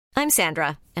I'm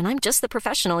Sandra, and I'm just the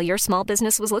professional your small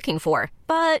business was looking for.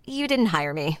 But you didn't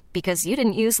hire me because you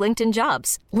didn't use LinkedIn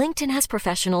Jobs. LinkedIn has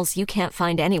professionals you can't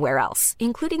find anywhere else,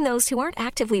 including those who aren't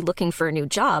actively looking for a new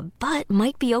job, but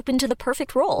might be open to the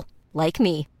perfect role, like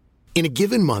me. In a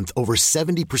given month, over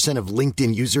 70% of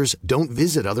LinkedIn users don't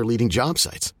visit other leading job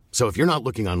sites. So if you're not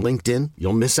looking on LinkedIn,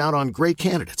 you'll miss out on great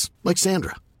candidates like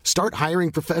Sandra. Start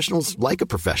hiring professionals like a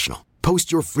professional.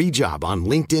 Post your free job on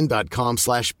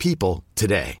linkedin.com/people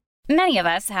today. Many of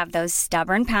us have those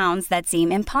stubborn pounds that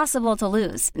seem impossible to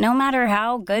lose, no matter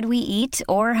how good we eat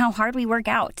or how hard we work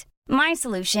out. My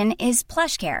solution is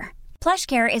PlushCare.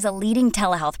 PlushCare is a leading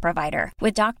telehealth provider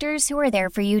with doctors who are there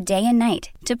for you day and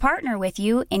night to partner with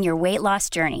you in your weight loss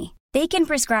journey. They can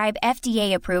prescribe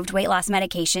FDA-approved weight loss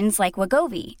medications like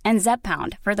Wegovy and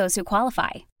Zepbound for those who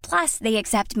qualify. Plus, they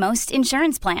accept most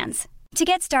insurance plans. To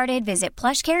get started, visit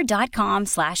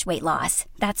plushcare.com/weightloss.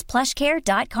 That's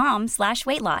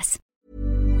plushcare.com/weightloss.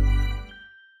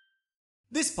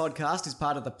 This podcast is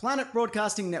part of the Planet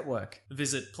Broadcasting Network.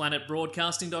 Visit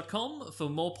planetbroadcasting.com for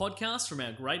more podcasts from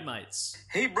our great mates.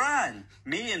 Hey, Brian,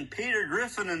 me and Peter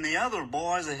Griffin and the other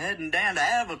boys are heading down to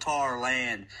Avatar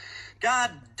Land.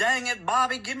 God dang it,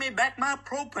 Bobby, give me back my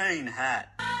propane hat.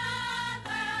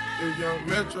 If Young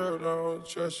Metro don't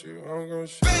trust you, I'm gonna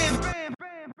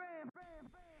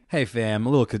Hey fam, a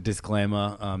little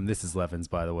disclaimer. This is Levins,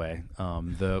 by the way,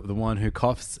 the one who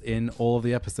coughs in all of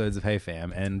the episodes of Hey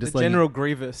Fam, and just the General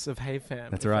Grievous of Hey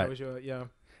Fam. That's right. That was your,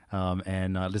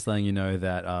 and just letting you know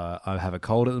that I have a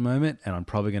cold at the moment, and I'm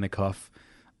probably going to cough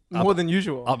more than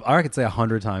usual. I could say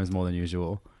 100 times more than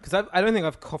usual. Because I don't think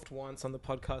I've coughed once on the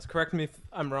podcast. Correct me if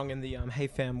I'm wrong in the Hey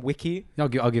Fam wiki. I'll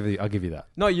give you that.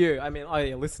 Not you. I mean,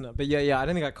 a listener. But yeah. I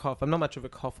don't think I cough. I'm not much of a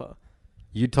cougher.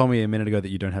 You told me a minute ago that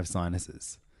you don't have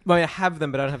sinuses. Well, I have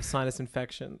them, but I don't have sinus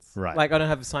infections. Right. Like, I don't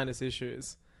have sinus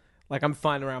issues. Like, I'm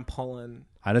fine around pollen.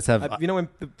 I just have... you know when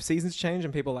the seasons change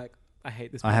and people are like, I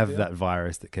hate this. I have that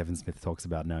virus that Kevin Smith talks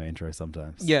about in our intro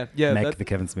sometimes. Yeah. Make the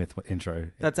Kevin Smith intro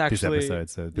that's actually, this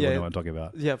episode so people know what I'm talking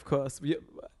about. Yeah, of course. Yeah,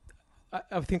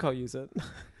 I think I'll use it.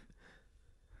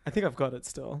 I think I've got it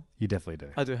still. You definitely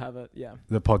do. I do have it, yeah.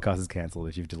 The podcast is cancelled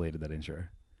if you've deleted that intro.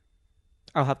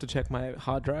 I'll have to check my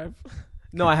hard drive.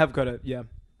 No, I have got it, yeah.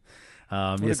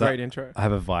 What a great intro. I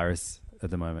have a virus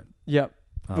at the moment. Yep.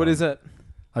 What is it?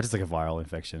 Just like a viral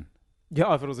infection. Yeah,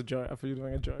 I thought it was a joke. I thought you were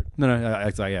doing a joke. No. I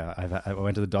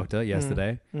went to the doctor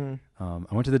yesterday. I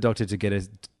went to the doctor to get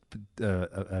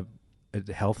a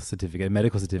health certificate, a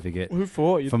medical certificate. Who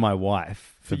for? For my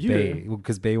wife. For B. you?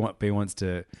 Because B wants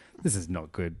to... This is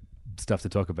not good stuff to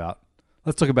talk about.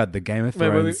 Let's talk about the Game of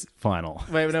Thrones final.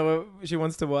 She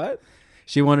wants to what?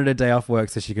 She wanted a day off work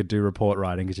so she could do report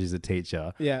writing because she's a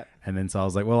teacher. Yeah. And then so I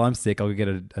was like, well, I'm sick. I'll get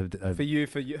a for you,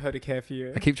 her to care for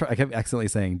you. I kept accidentally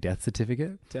saying death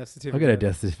certificate. Death certificate. I'll get a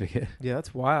death certificate. Yeah,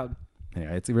 that's wild.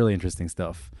 Yeah, it's really interesting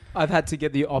stuff. I've had to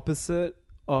get the opposite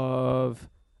of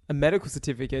a medical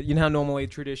certificate. You know how normally,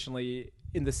 traditionally,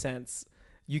 in the sense,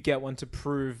 you get one to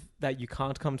prove that you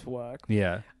can't come to work.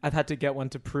 Yeah. I've had to get one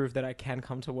to prove that I can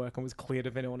come to work and was cleared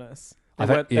of an illness.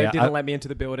 They didn't let me into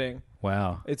the building.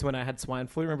 Wow. It's when I had swine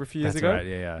flu, remember a few years That's ago? right,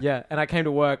 yeah. Yeah, and I came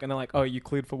to work and they're like, oh, you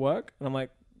cleared for work? And I'm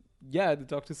like, yeah, the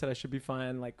doctor said I should be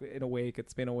fine, like, in a week.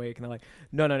 It's been a week. And they're like,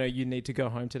 no, you need to go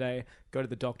home today, go to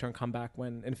the doctor and come back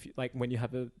when you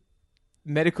have a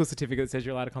medical certificate that says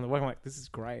you're allowed to come to work. I'm like, this is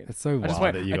great. It's so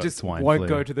wild that you got swine won't flu.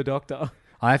 go to the doctor.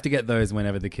 I have to get those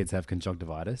whenever the kids have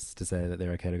conjunctivitis to say that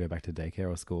they're okay to go back to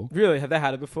daycare or school. Really? Have they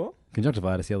had it before?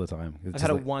 Conjunctivitis all the time. I've had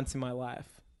it once in my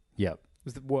life. Yep. It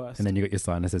was the worst. And then you got your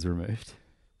sinuses removed.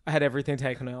 I had everything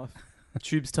taken off.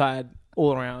 Tubes tied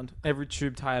all around. Every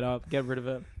tube tied up. Get rid of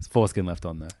it. There's foreskin left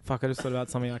on there. Fuck, I just thought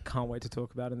about something I can't wait to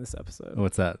talk about in this episode.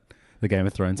 What's that? The Game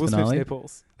of Thrones Will finale? Smith's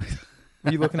nipples.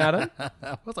 Were you looking at it?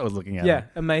 Of course I was looking at it. Yeah,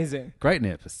 amazing. Great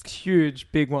nips.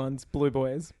 Huge, big ones. Blue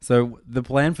boys. So the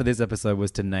plan for this episode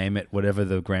was to name it whatever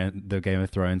the Game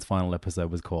of Thrones final episode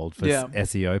was called for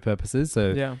SEO purposes.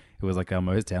 So it was like our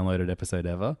most downloaded episode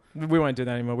ever. We won't do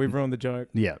that anymore. We've ruined the joke.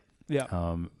 Yeah. Yeah.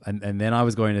 And then I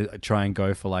was going to try and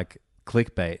go for like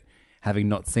clickbait, having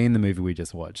not seen the movie we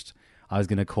just watched. I was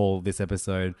going to call this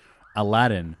episode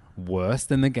Aladdin worse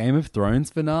than the Game of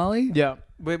Thrones finale. Yeah.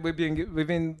 We've been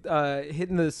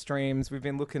hitting the streams. We've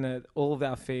been looking at all of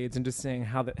our feeds and just seeing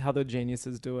how the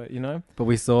geniuses do it, you know? But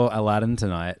we saw Aladdin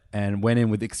tonight and went in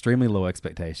with extremely low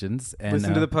expectations. And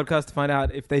listen to the podcast to find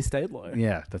out if they stayed low.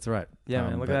 Yeah, that's right. Yeah,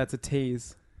 man, look at that. It's a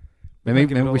tease. Maybe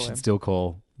we should still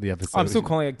call the episode. I'm still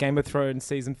calling it Game of Thrones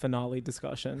season finale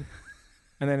discussion.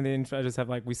 And then in the intro, I just have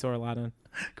like, we saw Aladdin.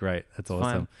 Great. That's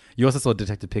awesome. You also saw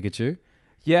Detective Pikachu?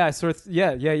 Yeah, I saw it.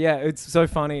 Yeah. It's so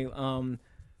funny.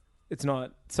 it's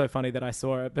not so funny that I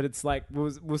saw it, but it's like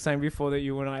we were saying before that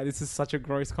you and I, this is such a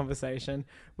gross conversation.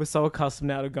 We're so accustomed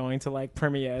now to going to like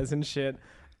premieres and shit.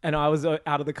 And I was out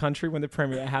of the country when the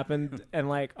premiere happened, and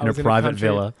like I was in a private country,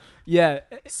 villa, yeah,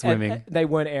 swimming. And they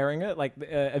weren't airing it. Like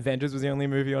Avengers was the only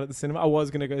movie on at the cinema. I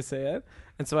was gonna go see it,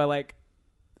 and so I like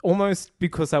almost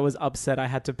because I was upset I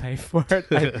had to pay for it.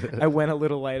 I went a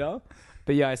little later,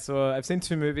 but yeah, I've seen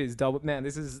 2 movies. Man,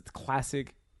 this is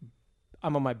classic.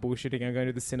 I'm on my bullshitting. I'm going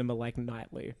to the cinema like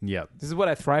nightly. Yep. This is what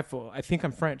I thrive for. I think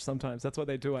I'm French sometimes. That's what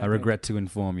they do. I regret to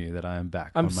inform you that I am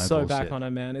back I'm on my so bullshit. back on it,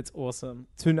 man. It's awesome.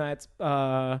 2 nights.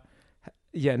 No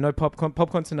popcorn.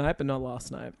 Popcorn tonight, but not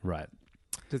last night. Right.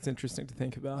 That's interesting to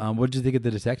think about. What did you think of The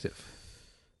Detective?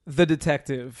 The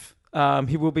Detective.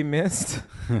 He will be missed.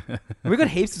 We got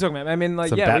heaps to talk about. I mean, like,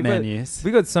 Some yeah, Batman news.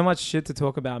 We got so much shit to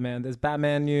talk about, man. There's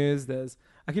Batman news.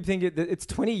 I keep thinking that it's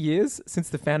 20 years since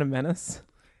The Phantom Menace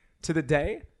to the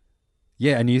day.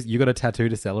 Yeah, and you got a tattoo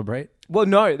to celebrate? Well,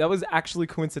 no, that was actually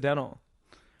coincidental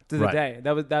to the Right. day.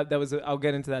 That was. I'll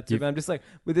get into that too. But I'm just like,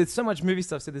 there's so much movie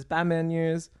stuff. So there's Batman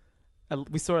news.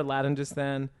 We saw Aladdin just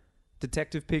then.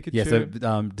 Detective Pikachu. Yeah, so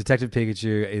Detective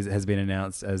Pikachu has been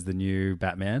announced as the new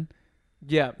Batman.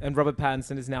 Yeah, and Robert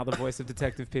Pattinson is now the voice of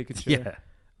Detective Pikachu. Yeah.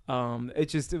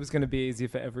 It was going to be easier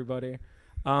for everybody.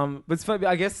 But it's funny.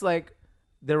 I guess like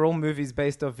they're all movies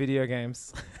based off video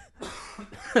games.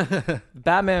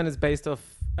 Batman is based off,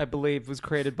 I believe, was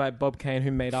created by Bob Kane, who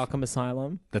made Arkham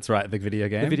Asylum. That's right, the video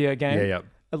game. The video game. Yeah, yeah.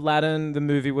 Aladdin, the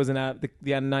movie, was the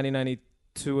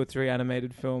 1992 or 3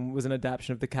 animated film, was an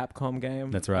adaptation of the Capcom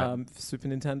game. That's right. For Super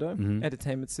Nintendo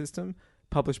Entertainment System,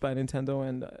 published by Nintendo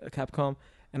and Capcom.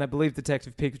 And I believe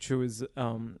Detective Pikachu is,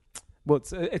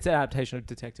 it's an adaptation of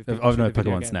Detective Pikachu.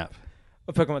 Pokemon Snap.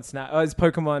 Oh, Pokemon Snap. Oh, it's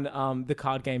Pokemon, the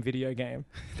card game video game.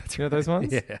 You know those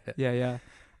ones? Yeah.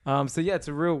 So yeah, it's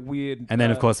a real weird. And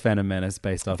then of course Phantom Menace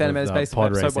based off Phantom Menace based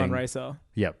pod off Episode racing. 1 Racer.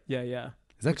 Yep. Yeah.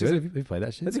 Is that good? Have you played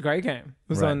that shit? It's a great game. It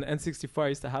was Right. on N64. I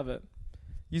used to have it.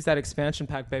 Use that expansion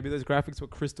pack, baby. Those graphics were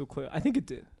crystal clear. I think it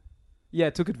did. Yeah,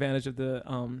 it took advantage of the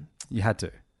You had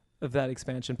to. of that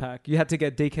expansion pack. You had to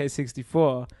get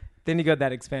DK64, then you got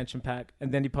that expansion pack,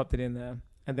 and then you popped it in there.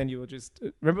 And then you were just...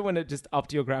 Remember when it just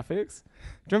upped your graphics?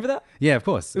 Do you remember that? Yeah, of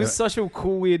course. It was such a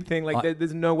cool, weird thing. Like,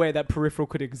 there's no way that peripheral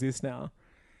could exist now.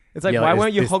 It's like, Yeah, why like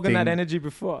weren't you this hogging that thing- energy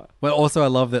before? Well, also I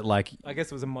love that like I guess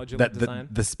it was a modular that design.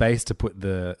 the space to put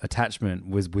the attachment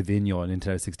was within your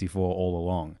Nintendo 64 all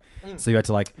along. So you had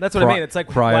to like That's what I mean. It's like,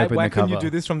 pry open why the couldn't you cover. do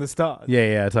this from the start?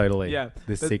 Yeah, totally. Yeah.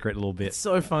 This That- secret little bit. It's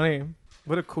so funny.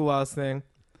 What a cool ass thing.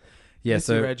 Yeah, Miss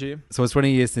you, so Reggie. so it's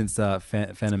 20 years since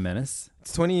Phantom Menace.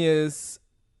 It's 20 years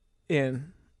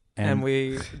in, and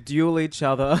we duel each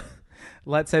other.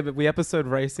 Lightsaber. We episode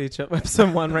 1 race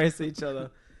each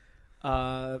other.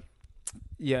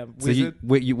 Yeah. So Wizard.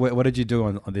 what did you do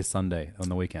on this Sunday on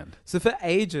the weekend? So for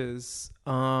ages,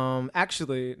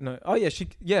 actually, no. Oh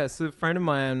yeah, so a friend of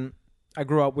mine, I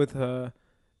grew up with her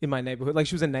in my neighborhood. Like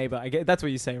she was a neighbor. I get that's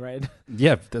what you say, right?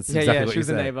 Yeah, that's exactly what she you was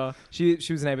a say. neighbor. She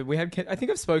was a neighbor. We had, I think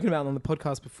I've spoken about it on the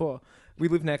podcast before. We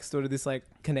lived next door to this like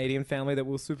Canadian family that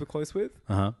we were super close with.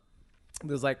 Uh-huh.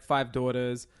 There's like 5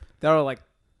 daughters. They're all like,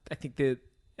 I think the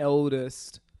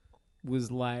eldest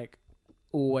was like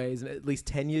always at least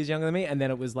 10 years younger than me, and then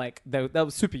it was like they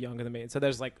were super younger than me. So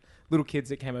there's like little kids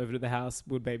that came over to the house,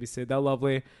 would babysit. They're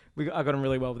lovely. I got on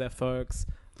really well with their folks.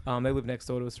 They lived next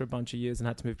door to us for a bunch of years and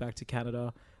had to move back to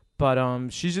Canada. But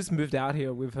she's just moved out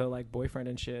here with her like boyfriend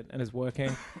and shit and is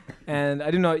working. And I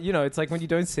didn't know, it's like when you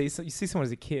don't see you see someone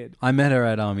as a kid. I met her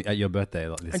at your birthday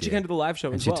this year. And she came to the live show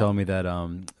and as she well. told me that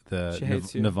She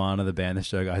hates you. Nirvana, the band, the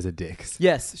show guys are dicks.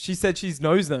 Yes, she said she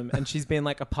knows them and she's been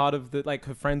like a part of the, like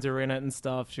her friends are in it and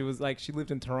stuff. She was like, she lived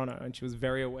in Toronto and she was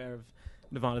very aware of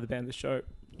Nirvana, the band, the show,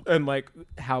 and like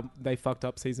how they fucked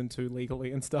up season 2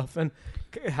 legally and stuff and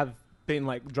have been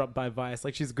like dropped by Vice.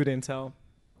 Like she's good intel.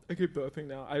 I keep burping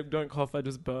now. I don't cough. I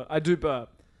just burp. I do burp.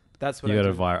 That's what You I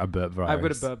got do. a burp virus. I've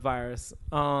got a burp virus.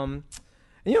 And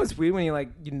it's weird when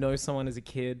you know someone as a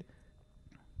kid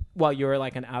while you're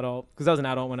like an adult, because I was an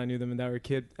adult when I knew them and they were a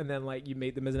kid, and then like you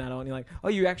meet them as an adult and you're like, oh,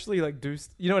 you actually like do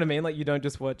you know what I mean? Like you don't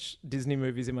just watch Disney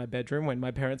movies in my bedroom when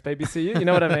my parents babysit you. You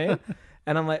know what I mean?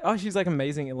 And I'm like, oh, she's like an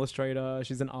amazing illustrator.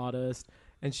 She's an artist.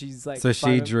 And she's like... So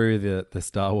she drew the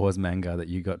Star Wars manga that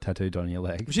you got tattooed on your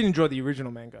leg? She didn't draw the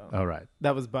original manga. Oh, right.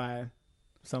 That was by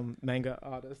some manga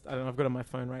artist. I don't know. I've got it on my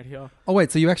phone right here. Oh,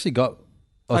 wait. So you actually got...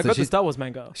 Oh, I so got the Star Wars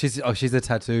manga. She's a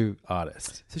tattoo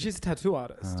artist. So she's a tattoo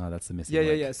artist. Ah, that's the missing Yeah.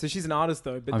 link. So she's an artist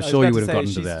though. But I'm I was sure about you would to have gotten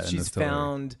say to that in the She's story.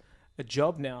 found a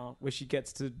job now where she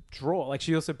gets to draw. Like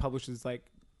she also publishes like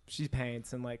she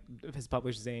paints and like has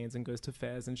published zines and goes to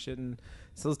fairs and shit and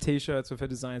sells T-shirts with her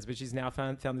designs. But she's now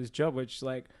found this job which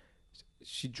like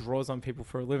she draws on people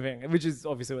for a living, which is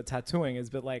obviously what tattooing is.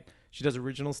 But like she does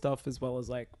original stuff as well as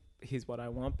like here's what I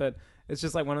want. But it's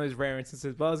just like one of those rare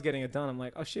instances. While I was getting it done, I'm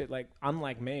like, oh shit! Like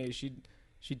unlike me, she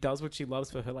does what she loves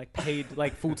for her like paid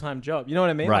like full-time job. You know what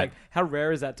I mean? Right. Like how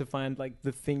rare is that to find like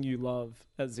the thing you love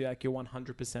as like your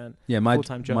 100%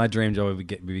 full-time job? My dream job would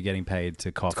be getting paid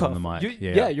to cough on the mic.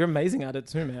 You're amazing at it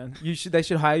too, man. They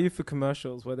should hire you for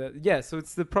commercials. So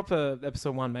it's the proper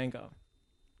episode 1 manga.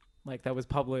 Like that was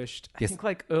published, I think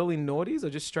like early noughties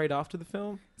or just straight after the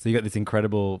film. So you got this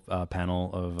incredible panel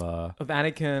of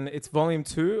Anakin. It's volume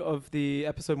 2 of the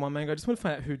episode 1 manga. I just want to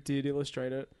find out who did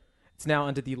illustrate it. It's now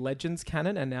under the Legends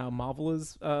canon, and now Marvel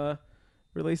has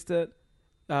released it.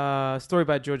 Story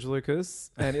by George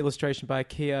Lucas and illustration by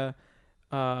Kia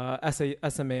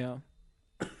Asamiya.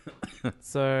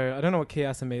 So I don't know what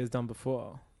Kia Asamiya has done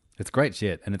before. It's great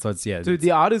shit, and dude, the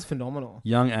art is phenomenal.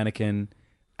 Young Anakin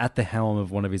at the helm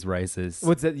of one of his races.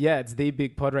 What's it? Yeah, it's the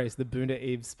big pod race, the Boona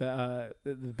Eve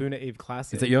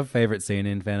Classic. Is it your favorite scene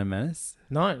in Phantom Menace?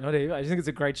 No, not even. I just think it's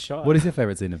a great shot. What is your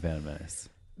favorite scene in Phantom Menace?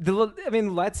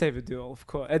 Lightsaber duel, of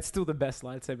course. It's still the best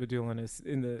lightsaber duel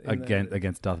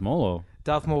against Darth Maul, or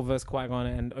Darth Maul versus Qui-Gon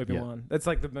and Obi-Wan. Yeah. That's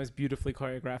like the most beautifully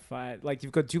choreographed fight. Like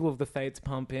you've got Duel of the Fates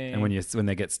pumping, and when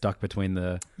they get stuck between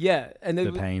the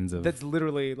pains of that's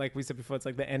literally like we said before. It's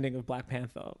like the ending of Black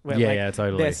Panther. Where,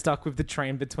 totally. They're stuck with the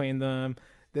train between them.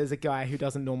 There's a guy who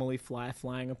doesn't normally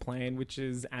flying a plane, which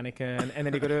is Anakin, and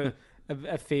then you got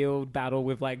a field battle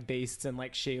with like beasts and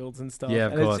like shields and stuff. Yeah,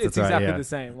 of course. It's exactly the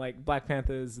same. Like Black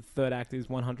Panther's third act is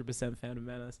 100% Phantom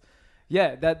Menace.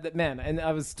 Yeah, that man. And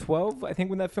I was 12, I think,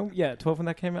 when that film. Yeah, 12 when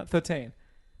that came out. 13.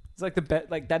 It's like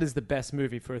that is the best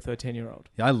movie for a 13-year-old.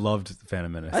 Yeah, I loved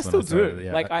Phantom Menace. I still do.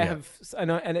 I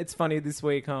know, and it's funny this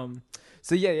week.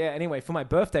 So yeah. Anyway, for my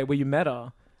birthday, where you met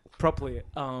her properly,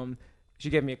 she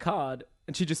gave me a card.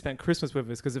 And she just spent Christmas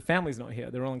with us because the family's not here.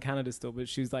 They're all in Canada still, but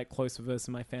she's like close with us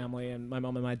and my family and my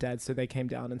mom and my dad. So they came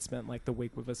down and spent like the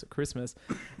week with us at Christmas.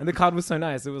 And the card was so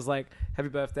nice. It was like, happy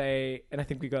birthday. And I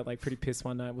think we got like pretty pissed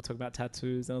one night. We'll talk about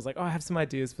tattoos. And I was like, oh, I have some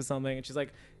ideas for something. And she's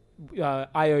like,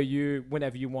 I owe you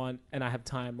whenever you want. And I have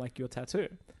time, like your tattoo. So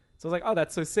I was like, oh,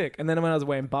 that's so sick. And then when I was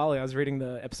away in Bali, I was reading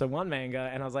the episode 1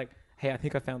 manga and I was like, hey, I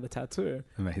think I found the tattoo.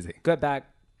 Amazing. Got back.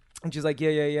 And she's like, yeah,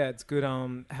 it's good.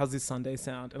 How's this Sunday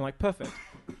sound? I'm like, perfect.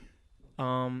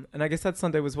 And I guess that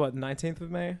Sunday was what, 19th of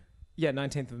May? Yeah,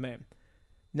 19th of May.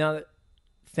 Now,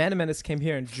 Phantom Menace came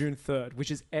here on June 3rd,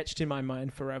 which is etched in my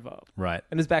mind forever. Right.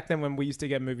 And it was back then when we used to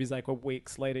get movies like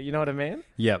weeks later. You know what I mean?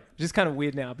 Yep. Which is kind of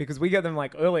weird now because we get them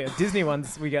like earlier. Disney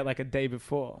ones, we get like a day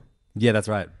before. Yeah, that's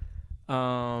right.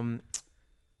 And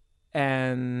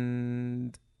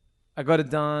I got it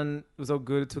done. It was all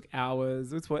good. It took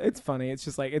hours. It's funny. It's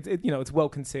just like it's well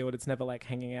concealed. It's never like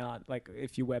hanging out. Like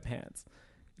if you wear pants,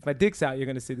 if my dick's out, you're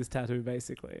going to see this tattoo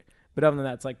basically. But other than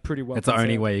that, it's like pretty well. It's the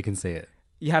only way you can see it.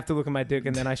 You have to look at my dick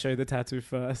and then I show you the tattoo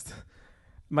first.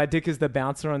 My dick is the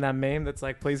bouncer on that meme that's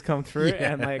like, please come through.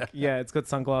 Yeah. And like, yeah, it's got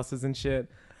sunglasses and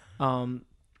shit.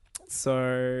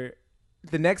 So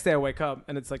the next day I wake up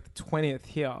and it's like the 20th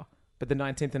here, but the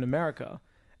 19th in America.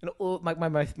 And all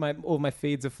all my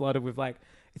feeds are flooded with like,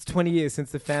 it's 20 years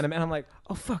since the Phantom. And I'm like,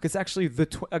 oh fuck, it's actually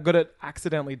I got it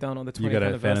accidentally done on the 20th anniversary. You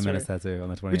got a Phantom Menace tattoo on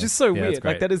the 20th. Which is so weird.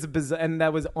 Like that is a bizarre, and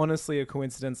that was honestly a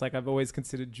coincidence. Like I've always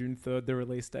considered June 3rd the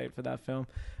release date for that film.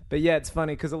 But yeah, it's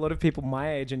funny because a lot of people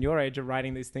my age and your age are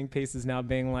writing these think pieces now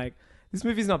being like, this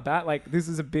movie's not bad. Like this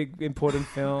is a big important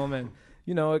film and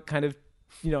it kind of,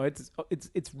 it's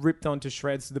ripped onto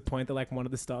shreds to the point that like one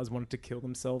of the stars wanted to kill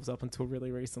themselves up until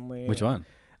really recently. Which one?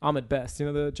 Ahmed Best,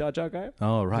 the Jar Jar guy?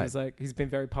 Oh, right. He's been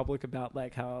very public about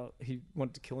like how he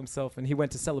wanted to kill himself, and he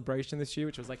went to Celebration this year,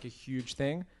 which was like a huge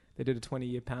thing. They did a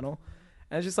 20-year panel,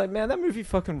 and it's just like, man, that movie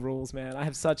fucking rules, man. I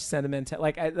have such sentimental,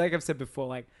 like I've said before,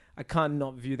 like I can't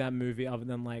not view that movie other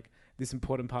than like this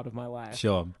important part of my life.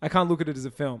 Sure. I can't look at it as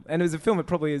a film, and as a film, it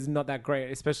probably is not that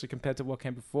great, especially compared to what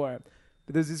came before it.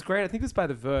 But there's this great, I think it was by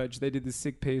The Verge. They did this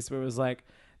sick piece where it was like,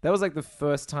 that was like the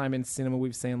first time in cinema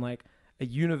we've seen like a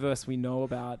universe we know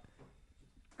about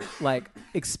like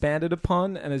expanded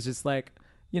upon, and it's just like,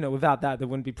 without that there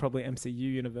wouldn't be probably MCU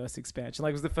universe expansion. Like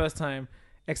it was the first time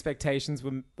expectations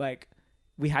were like,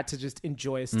 we had to just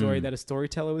enjoy a story that a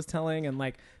storyteller was telling, and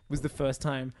like it was the first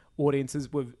time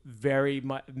audiences were very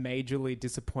majorly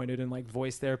disappointed and like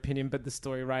voiced their opinion, but the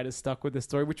story writers stuck with the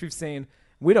story, which we've seen.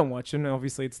 We don't watch it, and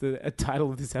obviously it's the title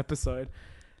of this episode.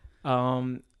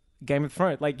 Game of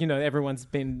Thrones, like everyone's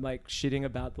been like shitting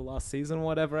about the last season or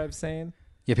whatever I've seen.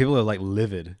 Yeah, people are like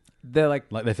livid. They're like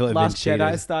they feel like Last they've been Jedi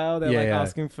cheated. style. They're Yeah, like yeah.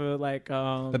 asking for like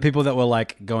The people that were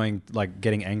like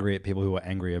getting angry at people who were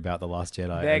angry about The Last Jedi.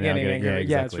 they're are now getting angry. Yeah, exactly.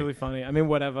 Yeah, it's really funny. I mean,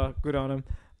 whatever. Good on them.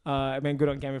 I mean, good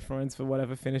on Game of Thrones for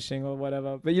whatever finishing or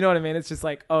whatever. But you know what I mean? It's just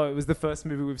like, oh, it was the first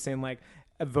movie we've seen like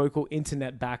a vocal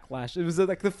internet backlash. It was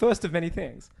like the first of many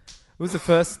things. It was the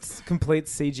first complete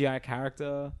CGI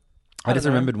character. I just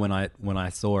don't know. remembered when I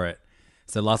saw it.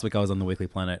 So last week I was on the Weekly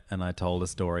Planet and I told a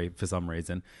story for some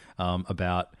reason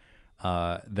about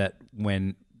that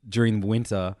when during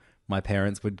winter my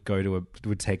parents would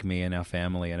would take me and our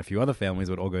family and a few other families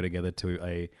would all go together to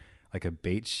a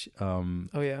beach Oh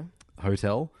yeah.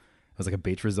 hotel. It was like a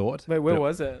beach resort. Wait, where But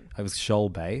was it? It was Shoal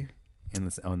Bay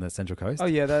on the Central Coast. Oh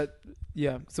yeah,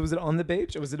 yeah. So was it on the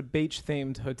beach or was it a beach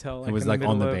themed hotel? It was in the like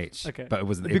on middle the of- beach. Okay, But it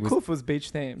was- It'd it be was- cool if it was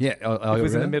beach themed. Yeah, if it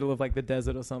was in the really? middle of like the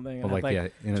desert or something. And Or had, like, yeah,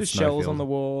 in a just shells snowfield. on the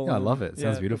wall. Yeah, I and- love it.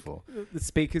 Sounds yeah, beautiful. The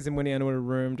speakers in Winnie in a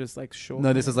room, just like short.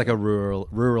 No, this was like a rural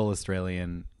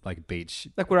Australian like beach.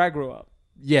 like where I grew up.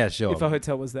 Yeah, sure. If a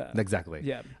hotel was there. Exactly.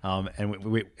 Yeah. And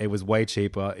it was way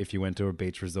cheaper if you went to a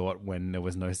beach resort when there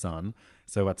was no sun.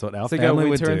 So that's what our So you go family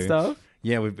would do. winter and stuff?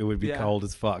 Yeah, it would be Yeah. cold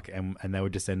as fuck, and they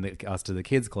would just send us to the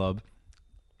kids club.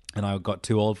 And I got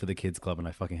too old for the kids club, and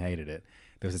I fucking hated it.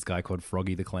 There was this guy called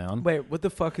Froggy the Clown. Wait, what the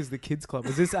fuck is the kids club?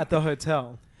 Was this at the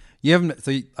hotel? You haven't.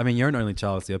 I mean, you're an only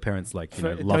child, so your parents love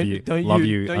you Don't you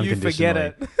unconditionally. forget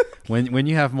it. When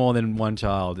you have more than one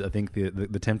child, I think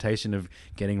the temptation of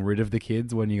getting rid of the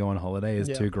kids when you go on holiday is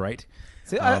Yeah. too great.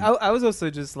 See, I was also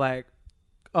just like,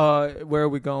 where are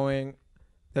we going?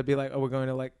 They'd be like, oh, we're going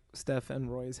to like Steph and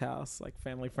Roy's house, like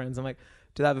family friends. I'm like,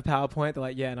 do they have a PowerPoint? They're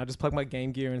like, yeah. And I just plug my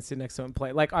Game Gear and sit next to it and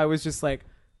play. Like, I was just like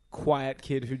quiet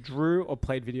kid who drew or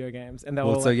played video games. And they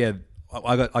were Well, so like, yeah,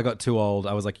 I got too old.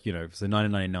 I was like, so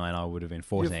 1999, I would have been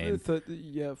 14.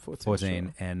 14. 14,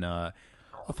 Sure. and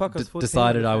Oh, fuck, I was 14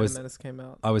 decided when I Phantom was Menace came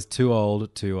out. I was too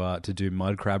old to do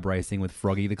mud crab racing with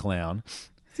Froggy the Clown.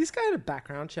 Is this guy had a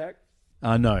background check?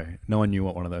 No one knew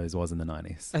what one of those was in the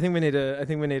 90s. I think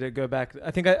we need to go back.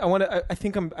 I think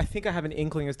I have an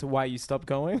inkling as to why you stopped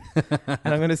going, and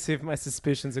I'm going to see if my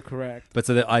suspicions are correct. But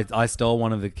so that I stole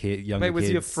one of the younger Wait, was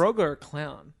kids. he a frog or a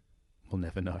clown? We'll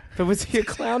never know. But was he a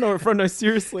clown or a frog? No,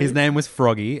 seriously. His name was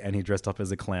Froggy, and he dressed up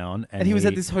as a clown. and he was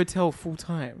at this hotel full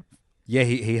time. Yeah,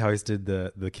 he hosted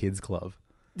the kids club.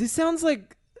 This sounds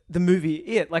like the movie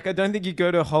It. Like, I don't think you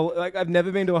go to a whole. Like, I've never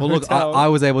been to a Well, look, hotel. I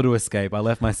was able to escape. I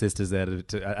left my sisters there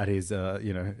at his at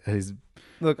his.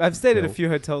 Look, I've stayed at a No. few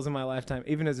hotels in my lifetime,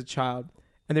 even as a child,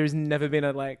 and there has never been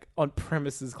a like on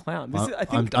premises clown. This is, I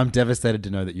think I'm devastated to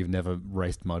know that you've never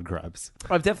raced mud crabs.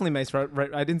 I've definitely raced.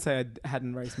 I didn't say I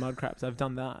hadn't raced mud crabs. I've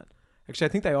done that. Actually, I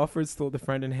think they offer it still the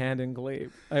friend in hand in Glee.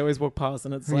 I always walk past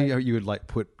and it's like, You would like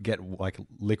get like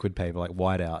liquid paper, like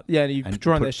white out. yeah, and you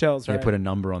draw on their shells, right? You put a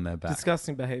number on their back.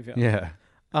 Disgusting behavior. Yeah.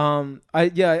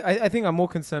 I think I'm more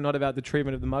concerned not about the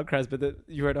treatment of the mud crabs, but that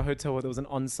you're at a hotel where there was an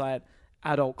on-site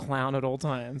adult clown at all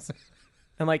times,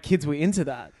 and like kids were into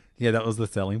that. Yeah, that was the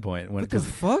selling point. What the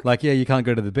fuck? Like, yeah, you can't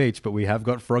go to the beach, but we have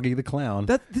got Froggy the Clown.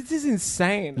 This is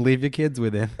insane. Leave your kids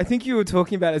with him. I think you were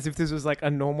talking about it as if this was like a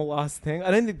normal ass thing.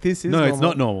 I don't think this is. No, normal. it's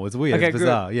not normal. It's weird. Okay, It's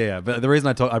bizarre. Yeah. But the reason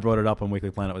I brought it up on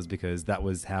Weekly Planet was because that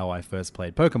was how I first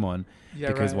played Pokemon. Yeah,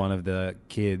 because right. one of the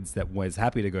kids that was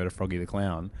happy to go to Froggy the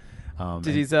Clown.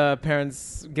 Did his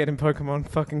parents get him Pokemon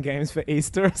fucking games for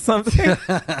Easter or something?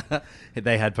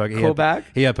 They had Pokemon. Call back?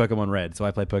 He had Pokemon Red, so I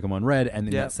played Pokemon Red, and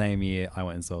in Yeah. that same year, I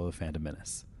went and saw the Phantom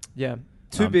Menace. Yeah.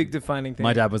 Two big defining things.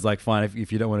 My dad was like, "Fine,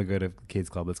 if you don't want to go to kids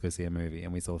club, let's go see a movie."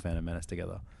 And we saw Phantom Menace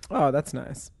together. Oh, that's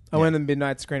nice. I Yeah. went to the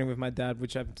midnight screening with my dad,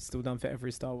 which I've still done for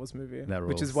every Star Wars movie. That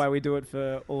which is rules. why we do it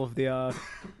for all of the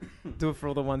do it for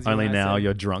all the ones. you Only and I now said.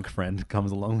 your drunk friend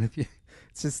comes along with you.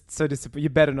 It's just so disappointing. You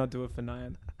better not do it for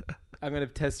 9. I'm going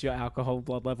to test your alcohol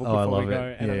blood level Oh, I before we love go,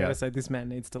 it. and Yeah, I'm yeah. going to say this man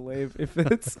needs to leave if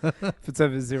it's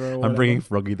over 0. Or I'm whatever. bringing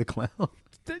Froggy the Clown.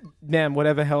 Man,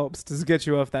 whatever helps to get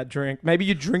you off that drink. Maybe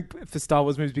you drink for Star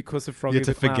Wars movies because of Froggy You have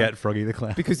to the Clown. forget Froggy the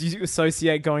Clown. Because you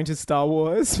associate going to Star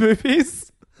Wars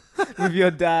movies with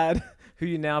your dad, who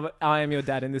you now. But I am your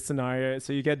dad in this scenario,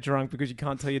 so you get drunk because you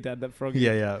can't tell your dad that Froggy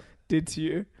Yeah. did to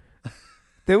you.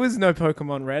 There was no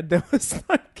Pokemon Red. There was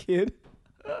no kid.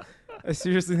 I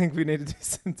seriously think we need to do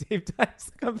some deep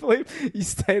dives. I can't believe you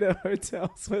stayed at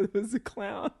hotels where there was a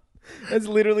clown. That's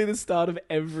literally the start of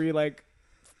every like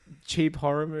cheap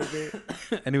horror movie.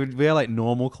 And he would wear like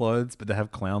normal clothes, but they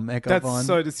have clown makeup That's on.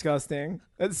 so disgusting.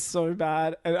 That's so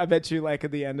bad. And I bet you like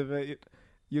at the end of it,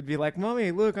 you'd be like,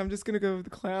 "Mommy, look, I'm just going to go with the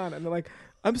clown." And they're like,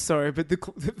 I'm sorry, but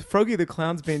Froggy the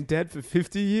Clown's been dead for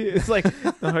 50 years. Like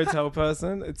the hotel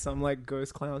person. It's some like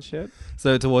ghost clown shit.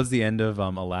 So towards the end of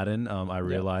Aladdin, I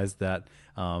realized that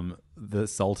the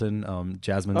Sultan,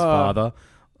 Jasmine's father,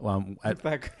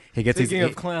 he gets Speaking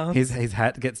of clowns. his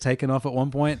hat gets taken off at one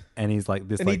point, and he's like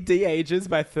this, and he de-ages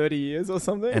by 30 years or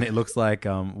something. and it looks like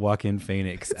Joaquin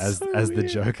Phoenix as so the weird.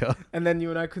 Joker. And then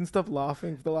you and I couldn't stop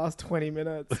laughing for the last 20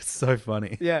 minutes. It's so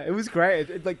funny. Yeah, it was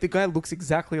great. Like the guy looks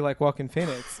exactly like Joaquin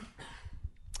Phoenix.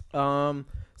 So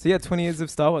yeah, 20 years of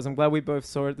Star Wars. I'm glad we both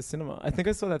saw it at the cinema. I think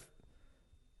I saw that.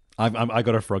 I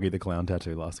got a Froggy the Clown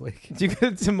tattoo last week. You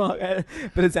got to mark,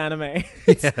 but it's anime.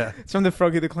 Yeah. It's from the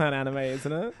Froggy the Clown anime,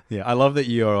 isn't it? Yeah, I love that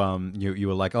you're you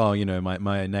were like, oh,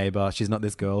 my neighbor, she's not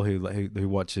this girl who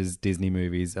watches Disney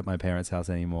movies at my parents' house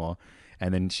anymore,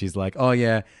 and then she's like, oh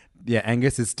yeah,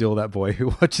 Angus is still that boy who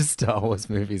watches Star Wars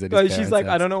movies at his parents' She's like,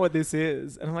 house. I don't know what this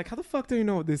is, and I'm like, how the fuck do you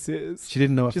know what this is? She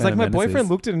didn't know what She's Phantom like, my Menace boyfriend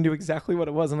is. looked at it and knew exactly what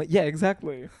it was. I'm like, yeah,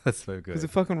 exactly. That's so good. Because it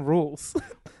fucking rules.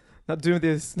 Not doing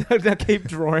this. I keep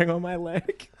drawing on my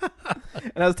leg.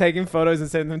 And I was taking photos and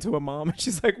sending them to her mom. And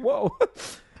she's like, whoa.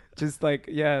 Just like,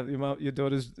 yeah, your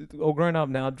daughter's all grown up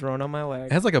now, drawn on my leg.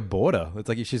 It has like a border. It's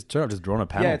like she's just drawn a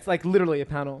panel. Yeah, it's like literally a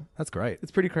panel. That's great.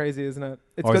 It's pretty crazy, isn't it?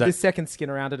 It's Or is got that- this second skin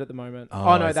around it at the moment. Oh,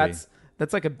 No, I see.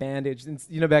 that's like a bandage. And,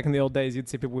 back in the old days, you'd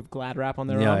see people with Glad wrap on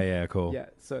their arm. Yeah, cool. Yeah,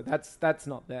 so that's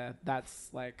not there. That's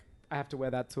like, I have to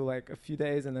wear that till like a few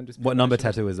days and then just... What number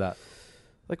tattoo is that?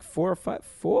 Like 4 or 5?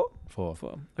 4?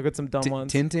 4. I got some dumb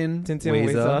ones. Tintin,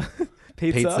 Weezer,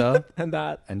 pizza, and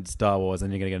that. and Star Wars,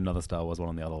 and you're gonna get another Star Wars one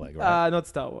on the other leg, right? Not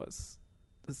Star Wars.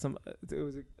 There's it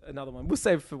was another one. We'll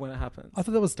save it for when it happens. I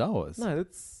thought that was Star Wars. No,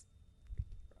 that's...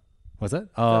 Was it?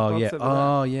 Oh box yeah. over there.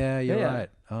 Oh yeah. You're Yeah. right.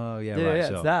 Oh yeah. Yeah, right. yeah,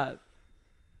 Sure. it's that.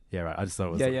 Yeah, right. I just thought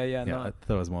it was. Yeah, no. I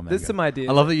thought it was more. There's manga. some ideas.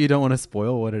 I love that you don't want to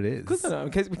spoil what it is. Because I know,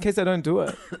 in case I don't do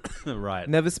it. Right.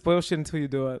 Never spoil shit until you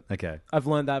do it. Okay. I've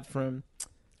learned that from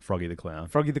Froggy the Clown.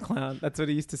 Froggy the Clown. That's what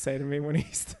he used to say to me when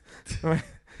when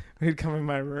he'd come in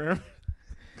my room.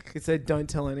 He'd say, "Don't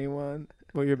tell anyone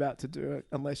what you're about to do it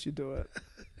unless you do it."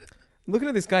 Looking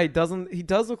at this guy, he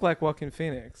does look like Joaquin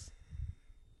Phoenix.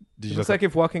 It looks like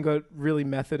if Joaquin got really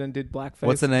method and did blackface.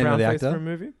 What's the name of the brownface actor? for a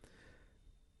movie?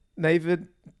 Navid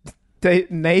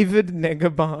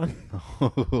Negaban.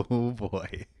 Oh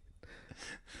boy.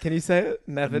 Can you say it?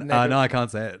 Navid No, I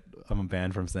can't say it. I'm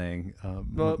banned from saying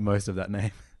Well- most of that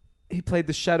name. He played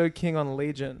the Shadow King on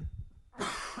Legion.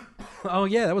 Oh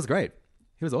yeah, that was great.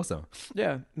 He was awesome.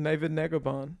 Yeah, Navid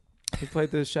Negaban. He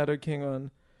played the Shadow King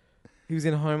on... He was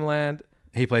in Homeland.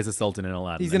 He plays the Sultan in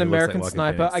Aladdin. He's and an he looks like American Joaquin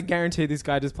sniper. Phoenix. I guarantee this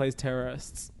guy just plays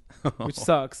terrorists, which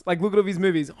sucks. Like, look at all these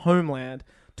movies. Homeland,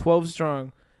 12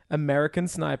 Strong, American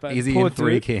Sniper. Is he poor in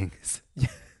Three dude. Kings?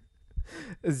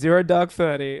 Zero Dark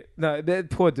 30. No, that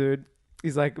poor dude.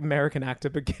 He's like American actor,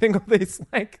 but getting all these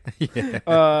like...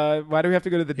 Yeah. Why do we have to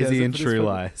go to the Is desert he in for this True film?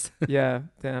 Lies? Yeah,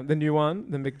 damn. The new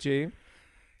one, the McG.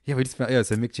 Yeah, we just found. Yeah,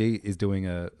 so Mick G is doing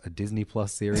a Disney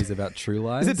Plus series about True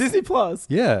Lies. Is it Disney Plus?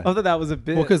 Yeah. I thought that was a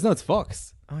bit... Well, because no, it's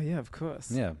Fox. Oh, yeah, of course.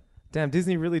 Yeah. Damn,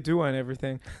 Disney really do own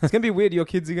everything. It's going to be weird. Your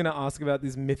kids are going to ask about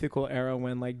this mythical era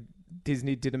when, like,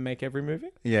 Disney didn't make every movie.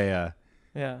 Yeah, yeah.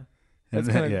 Yeah. And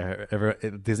That's kinda- yeah,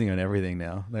 Disney own everything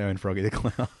now. They own Froggy the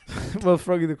Clown. Well,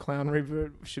 Froggy the Clown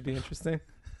reboot should be interesting.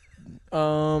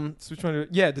 So which one?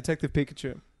 Yeah, Detective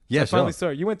Pikachu. Yeah, I finally sure. saw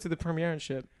it. You went to the premiere and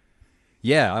shit.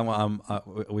 Yeah,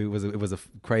 it was a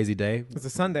crazy day. It was a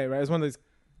Sunday, right? It was one of those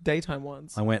daytime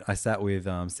ones. I sat with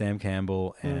Sam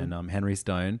Campbell and Henry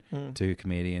Stone, two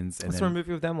comedians. And I saw a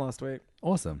movie with them last week.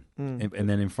 Awesome. And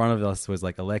then in front of us was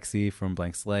like Alexi from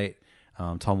Blank Slate,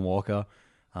 Tom Walker,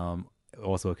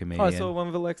 also a comedian. Oh, I saw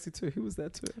one with Alexi too. Who was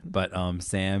that too? But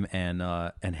Sam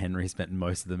and Henry spent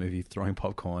most of the movie throwing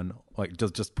popcorn, like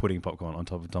just putting popcorn on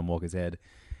top of Tom Walker's head,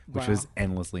 which was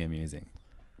endlessly amusing.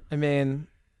 I mean,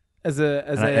 as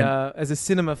a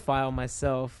cinema file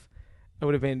myself, I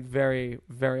would have been very,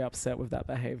 very upset with that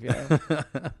behavior,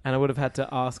 and I would have had to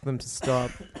ask them to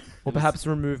stop, or perhaps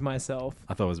remove myself.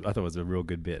 I thought it was a real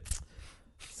good bit.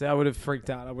 So I would have freaked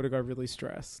out. I would have got really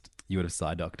stressed. You would have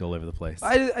side ducked all over the place.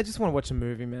 I just want to watch a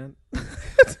movie, man.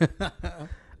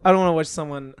 I don't want to watch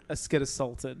someone get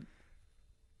assaulted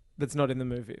that's not in the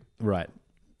movie. Right.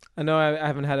 I know I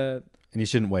haven't had a... And you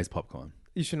shouldn't waste popcorn.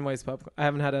 You shouldn't waste popcorn. I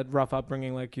haven't had a rough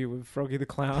upbringing like you with Froggy the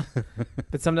Clown.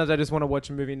 But sometimes I just want to watch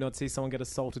a movie and not see someone get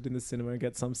assaulted in the cinema and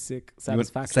get some sick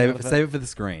satisfaction. Save it for the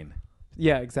screen.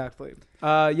 Yeah, exactly.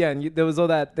 And there was all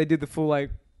that. They did the full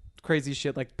like crazy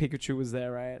shit. Like Pikachu was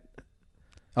there, right?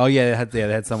 Oh yeah, they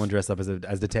had someone dressed up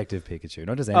as Detective Pikachu,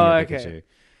 not just any Pikachu.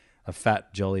 A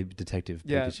fat, jolly detective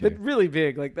Yeah, Pikachu. but really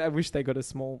big. Like I wish they got a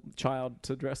small child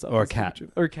to dress up Or a as cat.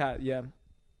 Pikachu. Or a cat, yeah.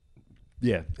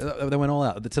 Yeah, they went all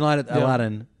out. Tonight at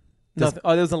Aladdin, Nothing.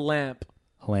 Oh, there was a lamp.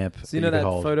 a lamp. So you know could that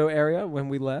hold. photo area when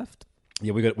we left?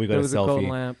 Yeah, we got There a was a gold selfie,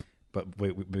 lamp. but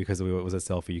because it was a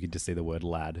selfie, you could just see the word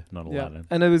lad, not Aladdin.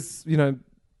 And it was,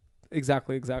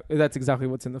 exactly. That's exactly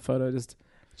what's in the photo.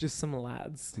 Just some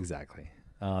lads. Exactly.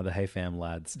 The Hey Fam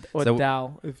lads. Or So-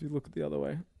 dal, if you look the other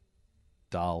way.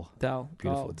 Dal. Dal.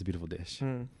 Beautiful. It's a beautiful dish.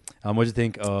 Mm. What do you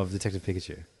think of Detective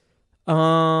Pikachu?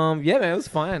 Yeah, man, it was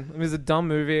fine. I mean, it's a dumb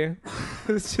movie.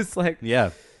 It's just like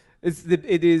Yeah.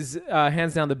 it is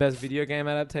hands down the best video game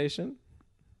adaptation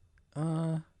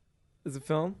as a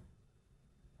film.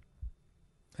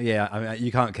 Yeah, I mean,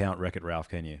 you can't count Wreck-It Ralph,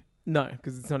 can you? No,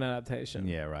 because it's not an adaptation.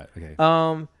 Yeah, right. Okay.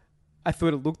 I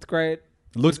thought it looked great.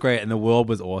 It looks great, and the world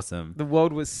was awesome. The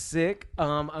world was sick.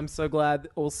 I'm so glad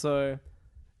also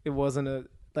it wasn't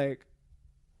a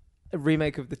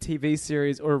remake of the TV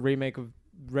series or a remake of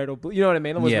Red or Blue. You know what I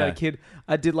mean? I wasn't a kid.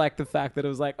 I did like the fact that it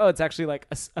was like, oh, it's actually like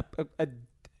a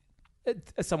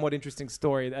somewhat interesting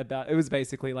story about. It was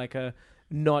basically like a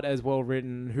not as well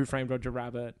written Who Framed Roger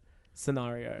Rabbit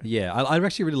scenario. Yeah, I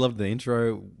actually really loved the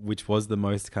intro, which was the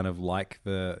most kind of like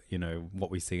the what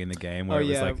we see in the game, where it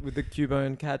was like with the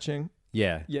Cubone catching.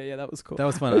 yeah, Yeah, that was cool. That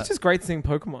was fun. It was just great seeing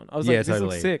Pokemon. I was like, this totally.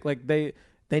 looks sick. Like they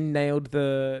nailed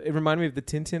it reminded me of the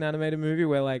Tintin animated movie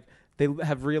where like they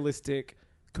have realistic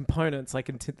components, like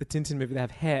in the Tintin movie they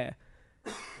have hair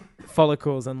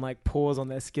follicles and like pores on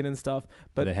their skin and stuff,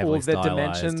 but all of their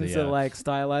dimensions are like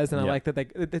stylized, and I like that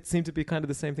it seemed to be kind of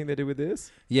the same thing they do with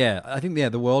this. Yeah, I think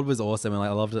the world was awesome, and I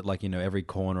loved it. Like every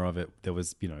corner of it, there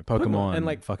was Pokemon and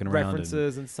like fucking around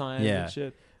references and science and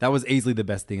shit. That was easily the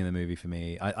best thing in the movie for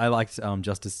me. I liked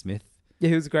Justice Smith. Yeah,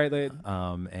 he was a great lead.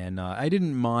 And I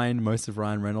didn't mind most of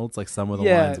Ryan Reynolds. Like some of the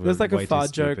Yeah, lines were there was like way a fart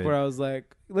too joke stupid. where I was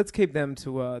like, let's keep them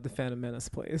to the Phantom Menace,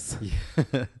 please.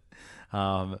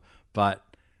 But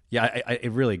yeah,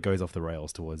 it really goes off the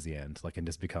rails towards the end. Like, and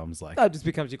just becomes like that just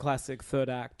becomes your classic third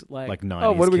act. Like 90s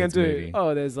oh, what are we gonna kids do? movie.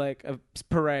 Oh, there's like a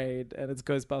parade and it's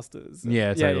Ghostbusters.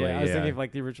 Yeah, totally. I was yeah. thinking of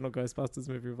like the original Ghostbusters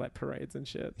movie with like parades and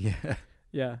shit. Yeah.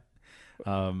 Yeah.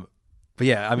 But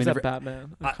yeah, I Was mean, that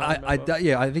Batman? I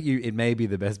think it may be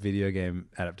the best video game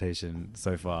adaptation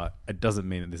so far. It doesn't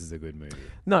mean that this is a good movie.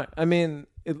 No, I mean,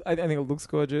 I think it looks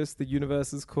gorgeous. The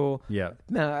universe is cool. Yeah.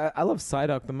 Man, I love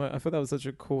Psyduck the most. I thought that was such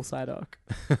a cool Psyduck.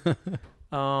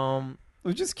 It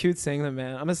was just cute seeing them,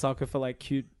 man. I'm a sucker for like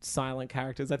cute silent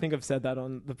characters. I think I've said that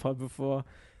on the pod before.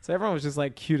 So everyone was just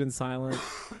like cute and silent.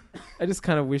 I just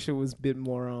kind of wish it was a bit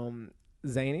more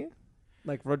zany.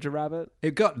 Like Roger Rabbit.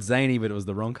 It got zany, but it was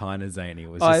the wrong kind of zany. It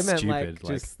was I just meant stupid.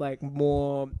 like just like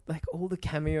more like all the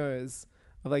cameos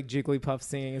of like Jigglypuff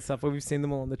singing and stuff. Where we've seen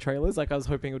them all in the trailers. Like I was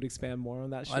hoping it would expand more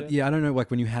on that shit. I don't know. Like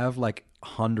when you have like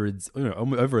hundreds,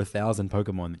 over 1,000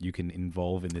 Pokemon that you can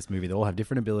involve in this movie, they all have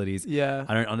different abilities. Yeah,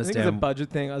 I don't I understand. think it's a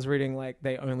budget thing. I was reading like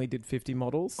they only did 50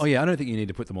 models. Oh yeah, I don't think you need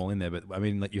to put them all in there, but I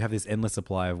mean, like you have this endless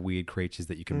supply of weird creatures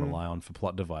that you can rely on for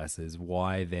plot devices.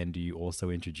 Why then do you also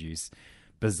introduce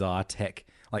bizarre tech,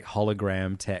 like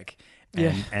hologram tech,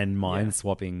 and mind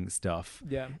swapping stuff?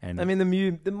 Yeah, and I mean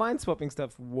the mind swapping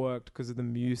stuff worked because of the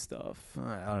Mew stuff.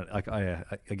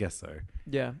 I guess so.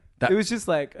 Yeah, That- it was just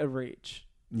like a reach.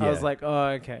 I was Yeah. like, oh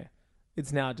okay,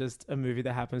 it's now just a movie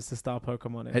that happens to star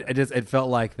Pokemon in it. It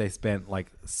felt like they spent like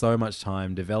so much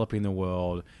time developing the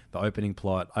world, the opening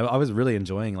plot. I was really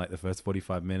enjoying like the first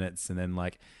 45 minutes, and then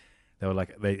like they were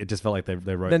like it just felt like they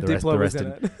wrote Then the rest. Diplo The was rest in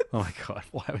in, it. oh my god,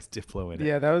 why was Diplo in it?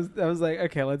 Yeah, that was like,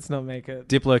 okay, let's not make it.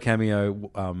 Diplo cameo.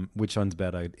 Which one's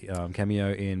better?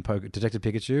 Cameo in Detective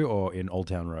Pikachu or in Old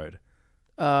Town Road?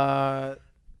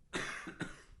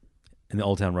 In the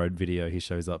Old Town Road video, he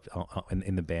shows up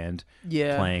in the band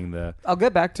playing the. I'll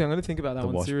get back to it. I'm going to think about that the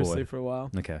one seriously washboard. for a while.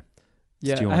 Okay.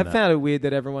 Yeah, Stew I on have that. found it weird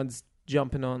that everyone's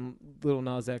jumping on Lil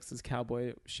Nas X's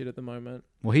cowboy shit at the moment.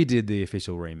 Well, he did the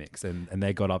official remix, and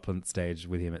they got up on stage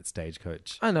with him at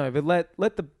Stagecoach. I know, but let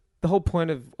the whole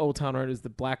point of Old Town Road is the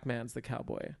black man's the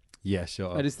cowboy. Yeah,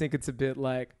 sure. I just think it's a bit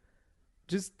like,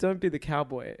 just don't be the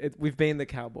cowboy. We've been the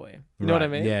cowboy. You know what I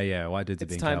mean? Yeah. White dudes are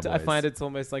It's being time cowboys. I find it's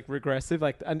almost like regressive.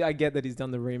 Like, and I get that he's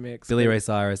done the remix. Billy but Ray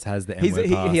Cyrus has the He's, N-word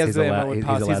he, pass. he has He's the allowed- Emerald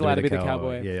pass. He's allowed to be the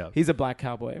cowboy. Yeah. He's a black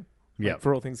cowboy. Like, Yeah.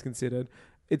 for all things considered.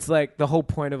 It's like the whole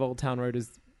point of Old Town Road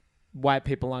is white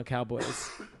people aren't cowboys.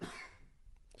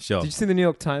 Sure. Did you see the New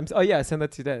York Times? Oh yeah, I sent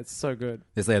that today. It's so good.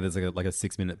 There's like a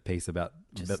 6-minute piece about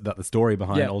the story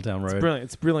behind Old Town Road. It's brilliant.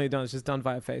 It's brilliantly done. It's just done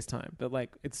via FaceTime, but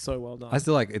like it's so well done. I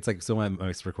still it's like still my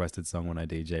most requested song when I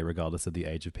DJ, regardless of the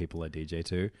age of people I DJ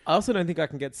to. I also don't think I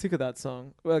can get sick of that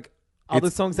song. Like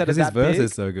other songs that are because his that verse big.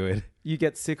 is so good. you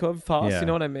get sick of fast. Yeah. You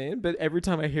know what I mean? But every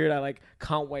time I hear it, I like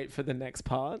can't wait for the next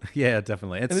part. Yeah,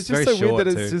 definitely. It's, And it's very just so short weird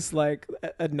that it's too. just like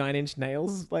a Nine Inch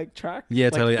Nails like track. Yeah,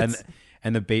 Like, totally. it's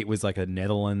And the beat was like a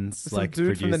Netherlands some like dude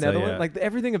producer. from the Netherlands. Yeah. Like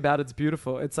everything about it's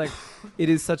beautiful. It's like it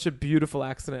is such a beautiful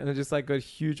accident, and it just like got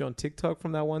huge on TikTok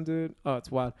from that one dude. Oh,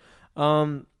 it's wild.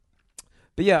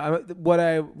 But yeah, what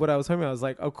I was hoping, I was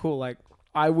like, oh cool, like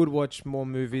I would watch more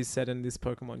movies set in this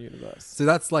Pokemon universe. So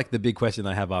that's like the big question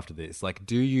I have after this. Like,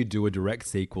 do you do a direct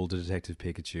sequel to Detective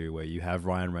Pikachu where you have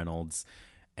Ryan Reynolds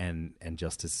and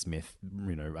Justice Smith,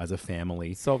 you know, as a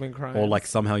family Solving crimes. or like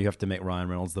somehow you have to make Ryan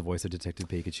Reynolds the voice of Detective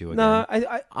Pikachu again? No,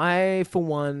 I for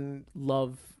one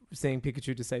love seeing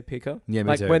Pikachu to say Pika. Yeah, me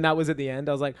like too. when that was at the end,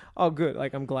 I was like, oh good,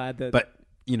 like I'm glad that. But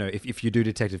you know, if you do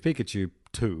Detective Pikachu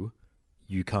 2,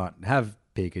 you can't have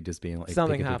Pika just being like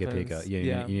Something Pika, Pika, happens. Pika.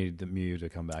 Yeah. You need the Mew to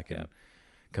come back and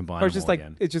combine or it's them just all like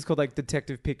again. it's just called like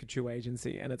Detective Pikachu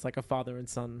Agency, and it's like a father and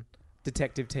son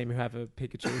detective team who have a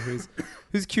Pikachu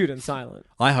who's cute and silent.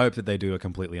 I hope that they do a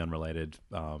completely unrelated.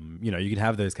 You know, you can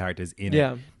have those characters in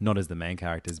Yeah. it, not as the main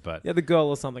characters, but Yeah, the girl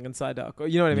or something in Psyduck, or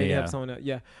you know what I mean. You Yeah. have someone,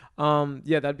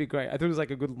 yeah, that'd be great. I thought it was like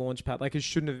a good launch pad. Like it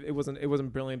shouldn't have. It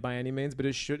wasn't brilliant by any means, but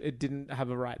it didn't have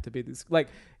a right to be this. Like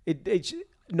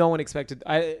no one expected.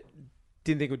 I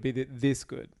didn't think it would be this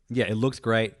good. yeah, it looks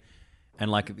great. And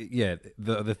like, yeah,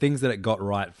 the things that it got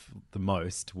right the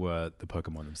most were the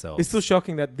Pokemon themselves. It's still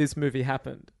shocking that this movie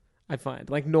happened. I find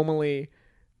like normally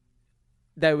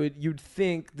you'd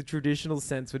think the traditional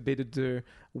sense would be to do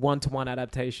 1-to-1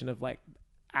 adaptation of like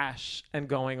Ash and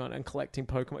going on and collecting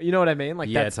Pokemon. You know what I mean? Like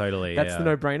Yeah, that's, totally, That's yeah. the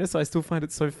no-brainer. So I still find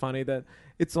it so funny that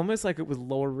it's almost like it was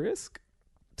lower risk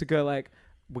to go like,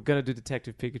 we're gonna do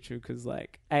Detective Pikachu because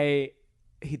like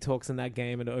he talks in that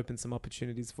game and it opens some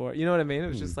opportunities for it. You know what I mean? It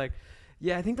was just like,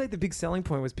 yeah, I think like the big selling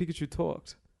point was Pikachu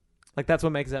talked. Like that's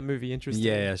what makes that movie interesting.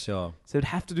 Yeah, sure. So it'd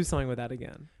have to do something with that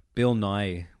again. Bill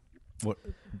Nye. What?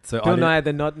 So Bill Nye,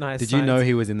 the not nice. Did you know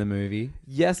he was in the movie?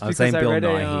 Yes, I'm because saying I Bill read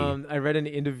Nighy. I read an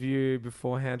interview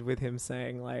beforehand with him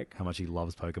saying like How much he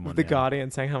loves Pokemon. with the now.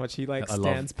 Guardian, saying how much he like I love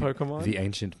stands Pokemon. The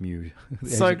ancient Mew. The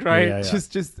So ancient- great, yeah, yeah.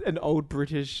 just an old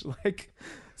British like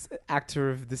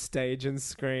actor of the stage and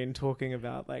screen talking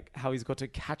about like how he's got to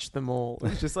catch them all.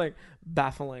 It's just like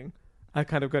baffling. I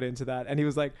kind of got into that, and he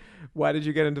was like, "Why did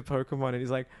you get into Pokemon?" And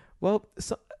he's like, "Well,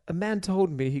 a man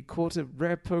told me he caught a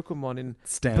rare Pokemon in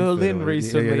Stanford Berlin or-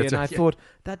 recently, yeah, that's and I right, yeah. thought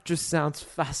that just sounds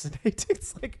fascinating."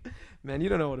 It's like, man, you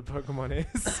don't know what a Pokemon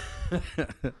is.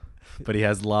 But he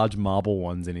has large marble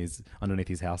ones underneath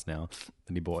his house now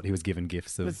that he bought. He was given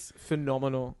gifts of. It's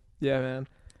phenomenal. Yeah, man.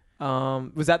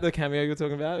 Was that the cameo you were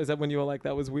talking about? Is that when you were like,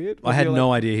 that was weird? I had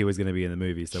no idea he was going to be in the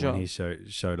movie, so Sure. when he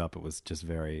showed up, it was just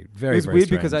very, It very, was very weird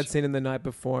because strange. I'd seen him the night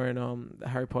before in the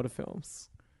Harry Potter films.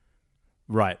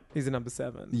 Right. He's in number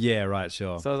 7. Yeah. Right.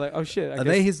 Sure. So I was like, oh shit. Are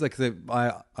they his like?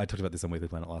 I talked about this on Weekly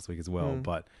Planet last week as well, Mm.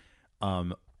 but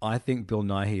I think Bill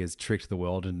Nighy has tricked the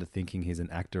world into thinking he's an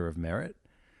actor of merit.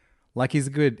 Like he's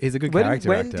a good character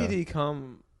when actor. did he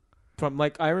come from?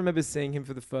 Like, I remember seeing him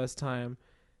for the first time.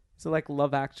 So like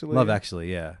Love Actually. Love Actually,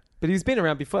 yeah. But he's been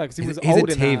around before because he was He's old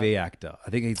a in TV that. actor. I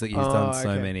think he's done so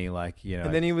okay. many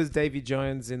And then he was Davy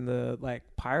Jones in the like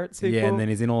pirate sequel. yeah, and then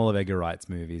he's in all of Edgar Wright's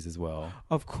movies as well.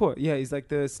 Of course, yeah, he's like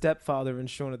the stepfather in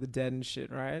Shaun of the Dead and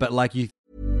shit, right? But like you,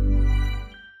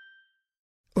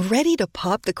 Ready to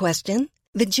pop the question?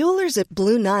 The jewelers at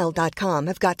BlueNile.com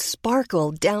have got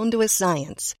sparkle down to a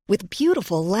science with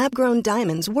beautiful lab-grown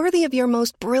diamonds worthy of your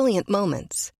most brilliant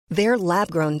moments. Their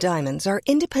lab-grown diamonds are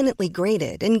independently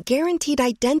graded and guaranteed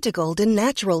identical to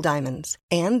natural diamonds,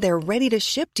 and they're ready to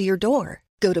ship to your door.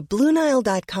 Go to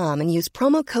BlueNile.com and use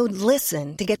promo code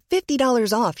LISTEN to get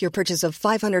 $50 off your purchase of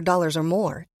 $500 or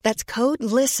more. That's code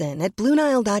LISTEN at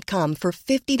BlueNile.com for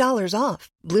 $50 off.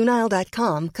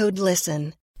 BlueNile.com, code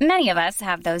LISTEN. Many of us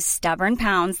have those stubborn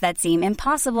pounds that seem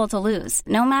impossible to lose,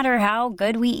 no matter how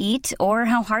good we eat or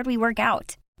how hard we work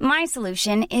out. My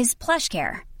solution is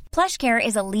PlushCare. PlushCare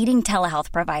is a leading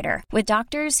telehealth provider with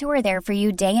doctors who are there for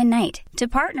you day and night to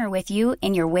partner with you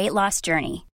in your weight loss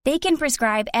journey. They can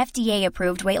prescribe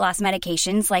FDA-approved weight loss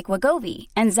medications like Wegovy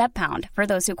and Zepbound for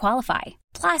those who qualify.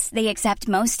 Plus, they accept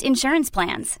most insurance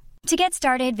plans. To get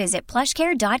started, visit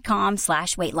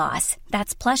plushcare.com/weightloss.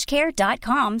 That's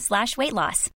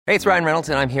plushcare.com/weightloss. Hey, it's Ryan Reynolds,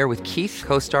 and I'm here with Keith,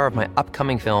 co-star of my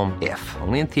upcoming film, If,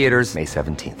 only in theaters May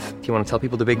 17th. Do you want to tell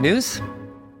people the big news?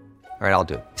 All right, I'll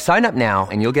do it. Sign up now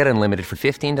and you'll get unlimited for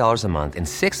 $15 a month and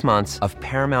 6 months of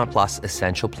Paramount Plus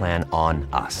Essential Plan on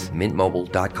us.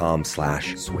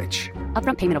 MintMobile.com/switch.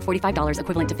 Upfront payment of $45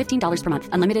 equivalent to $15 per month.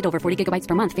 Unlimited over 40 gigabytes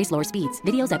per month. Face lower speeds.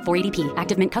 Videos at 480p.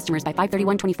 Active Mint customers by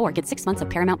 531.24 get 6 months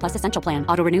of Paramount Plus Essential Plan.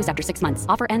 Auto renews after 6 months.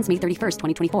 Offer ends May 31st,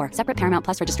 2024. Separate Paramount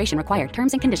Plus registration required.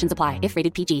 Terms and conditions apply if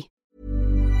rated PG.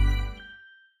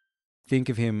 Think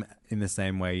of him in the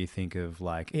same way you think of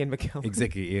like Ian McKellen.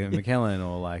 Exactly, Ian McKellen,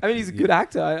 or like. I mean, he's a good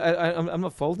actor. I'm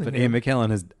not faulting him. But Ian McKellen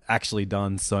has actually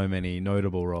done so many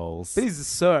notable roles. But he's a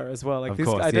Sir as well. Like Of this,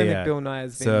 course, I don't yeah, think Bill Nye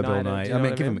has been Sir knighted, Bill Nye. do you I know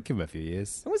mean, what give him a few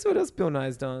years. What else Bill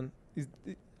Nye's done?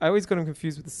 I always got him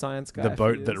confused with the science guy. The for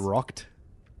boat that years. rocked.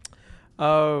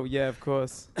 Oh yeah, of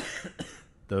course.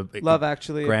 Love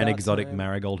Actually. Grand About Exotic Time.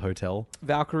 Marigold Hotel.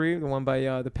 Valkyrie, the one by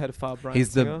the pedophile Bryan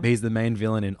He's Singer. the main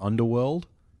villain in Underworld.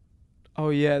 Oh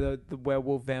yeah, the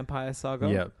werewolf vampire saga.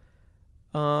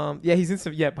 Yeah. Yeah, he's in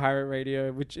some Pirate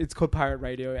Radio, which it's called Pirate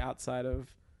Radio outside of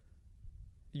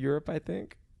Europe, I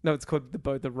think. No, it's called The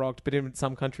Boat That Rocked, but in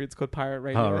some country it's called Pirate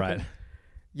Radio. Oh, I right. think.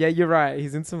 Yeah, you're right.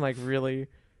 He's in some like really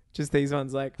just these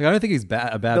ones like I don't think he's a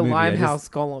bad The movie. Limehouse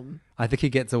Golem. I think he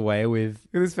gets away with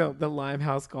Look at this film, The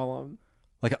Limehouse Golem.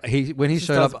 like when he Just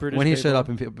showed does up British when he showed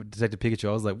people. up in Detective Pikachu.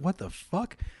 I was like, what the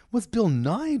fuck? What's Bill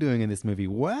Nye doing in this movie?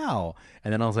 Wow!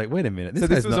 And then I was like, wait a minute. So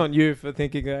this was on you for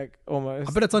thinking like almost.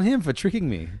 I bet it's on him for tricking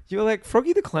me. You were like,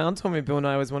 Froggy the Clown told me Bill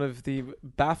Nye was one of the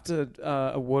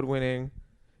BAFTA award-winning.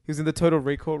 He was in the Total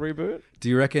Recall reboot. Do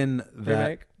you reckon that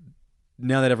Remake.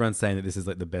 now that everyone's saying that this is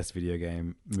like the best video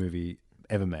game movie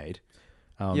ever made,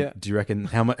 Yeah. do you reckon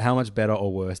how much better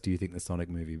or worse do you think the Sonic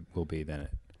movie will be than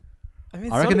it? I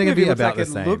mean, I reckon Sonic they're gonna movie be looks about like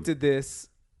the it same. looked at this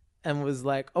and was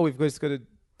like, oh, we've just got a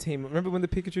team. Remember when the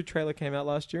Pikachu trailer came out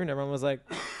last year and everyone was like,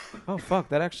 oh, fuck,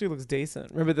 that actually looks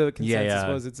decent. Remember the consensus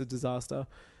was it's a disaster.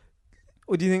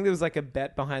 Or do you think there was like a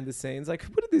bet behind the scenes? Like,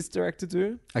 what did this director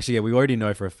do? Actually, yeah, we already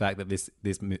know for a fact that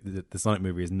the Sonic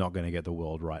movie is not going to get the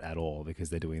world right at all because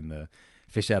they're doing the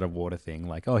fish out of water thing.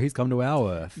 Like, oh, he's come to our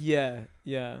Earth. Yeah.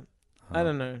 I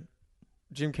don't know.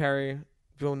 Jim Carrey,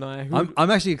 Bill Nye.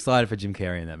 I'm actually excited for Jim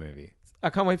Carrey in that movie. I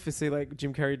can't wait to see like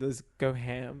Jim Carrey does go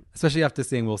ham. Especially after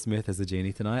seeing Will Smith as the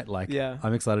genie tonight. Like, Yeah.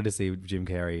 I'm excited to see Jim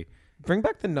Carrey. Bring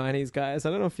back the 90s guys. I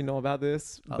don't know if you know about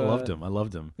this. I but- loved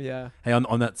him. Yeah. Hey,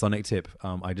 on that Sonic tip,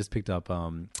 I just picked up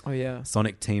Oh yeah.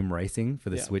 Sonic Team Racing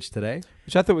for the Yeah. Switch today.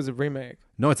 Which I thought was a remake.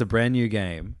 No, it's a brand new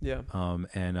game. Yeah.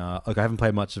 And look, I haven't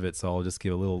played much of it, so I'll just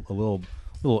give a little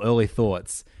early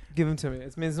thoughts. Give them to me.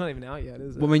 It's not even out yet,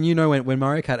 is it? Well, I mean, you know, when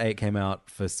Mario Kart 8 came out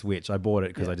for Switch, I bought it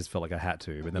because I just felt like I had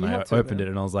to. But then You I had to, opened man.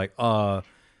 it and I was like, I've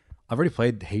already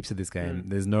played heaps of this game.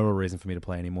 There's no real reason for me to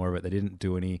play any more of it. They didn't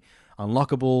do any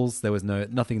unlockables. There was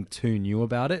nothing too new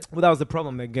about it. Well, that was the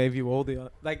problem. They gave you all the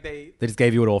they just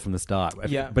gave you it all from the start.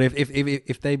 Yeah. But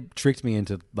if they tricked me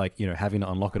into like having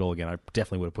to unlock it all again, I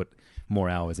definitely would have put more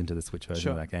hours into the Switch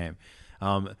version of that game.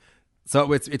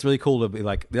 So it's really cool to be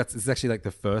like it's actually like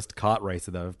the first kart racer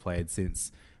that I've played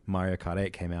since Mario Kart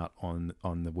 8 came out on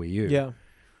the Wii U. Yeah.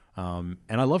 And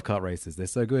I love kart races. They're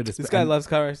so good. This guy loves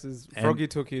car races. Froggy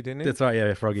took you, didn't he? That's right.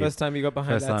 Yeah, Froggy. First time you got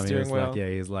behind First that time steering he was wheel.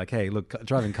 like, he's like, hey, look,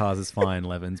 driving cars is fine,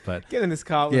 Levins, but Get in this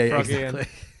car with Froggy exactly. and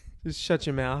just shut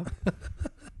your mouth.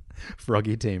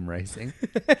 Froggy Team Racing.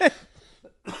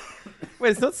 Wait,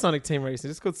 it's not Sonic Team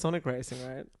Racing. It's called Sonic Racing,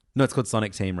 right? No, it's called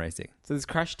Sonic Team Racing. So there's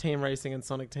Crash Team Racing and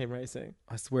Sonic Team Racing.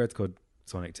 I swear it's called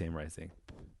Sonic Team Racing.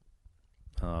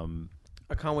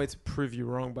 I can't wait to prove you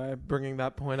wrong by bringing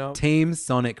that point up. Team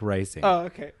Sonic Racing. Oh,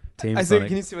 okay. Team I see. Sonic.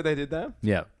 Can you see what they did there?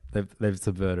 Yeah, they've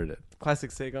subverted it. Classic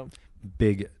Sega.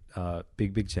 Big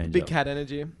change. Big cat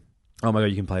energy. Oh my god,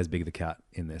 you can play as Big the Cat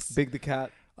in this. Big the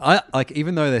cat. I like,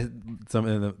 even though some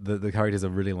of the characters are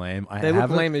really lame. They look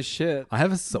lame as shit. I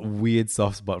have a weird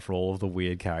soft spot for all of the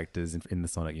weird characters in the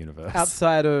Sonic universe.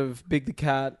 Outside of Big the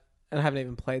Cat, and I haven't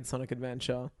even played Sonic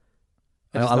Adventure.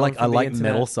 I like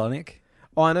Metal Sonic.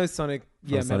 Oh, I know Sonic.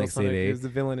 Yeah, Sonic Metal Sonic CD. is the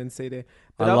villain in CD.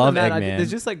 I other love than that, Eggman.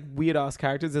 there's just like weird ass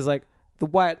characters. There's like the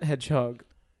White Hedgehog.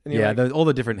 And you're Yeah, like, there's all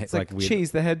the different it's like like weird.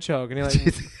 Cheese the Hedgehog, and you're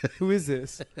like, who is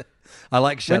this? I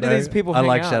like Shadow. When do these people I hang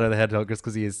like out? Shadow the Hedgehog just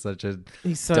because he is such a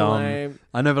He's so dumb. lame.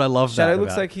 I know, but I love Shadow that.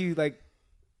 looks about- like he like.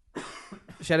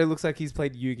 Shadow looks like he's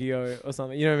played Yu-Gi-Oh or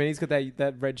something. You know what I mean? He's got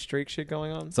that red streak shit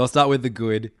going on. So I'll start with the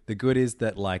good. The good is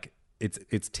that like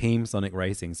it's Team Sonic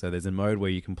Racing. So there's a mode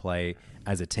where you can play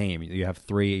as a team. You have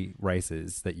 3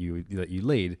 races that you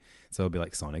lead. So it'll be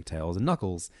like Sonic, Tails, and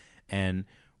Knuckles. And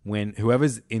when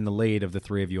whoever's in the lead of the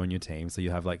 3 of you on your team, so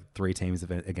you have like 3 teams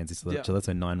against each other,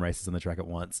 so 9 races on the track at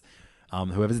once.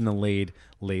 Whoever's in the lead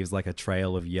leaves like a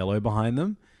trail of yellow behind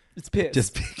them. It's piss.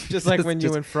 Just like when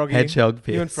you and Froggy, hedgehog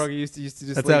piss. you and Froggy used to just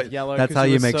That's leave how, yellow. That's 'cause how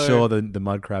you were make so- sure the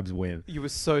mud crabs win. You were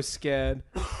so scared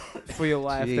for your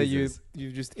life that Jesus.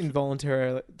 you just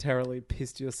involuntarily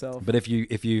pissed yourself. But if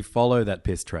you follow that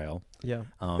piss trail, Yeah.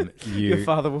 You Your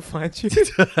father will find you.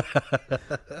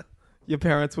 Your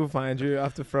parents will find you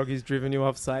after Froggy's driven you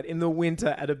offside in the winter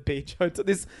at a beach hotel.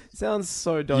 This sounds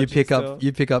so dodgy. you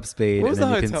pick up speed. What was and then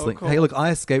the you can hotel slink. called? Hey, look,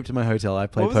 I escaped to my hotel. I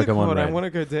played What was it Pokemon called? Red. I want to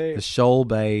go deep. The Shoal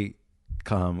Bay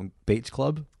Beach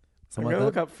Club. I'm Something gonna like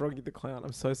look that. up Froggy the Clown.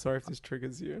 I'm so sorry if this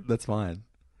triggers you. That's fine.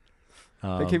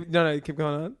 But keep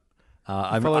going on.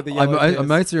 I Follow the yellow piss.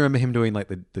 mostly remember him doing like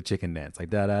the chicken dance, like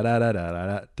da da da da da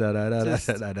da da da da Just-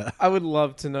 da da, I would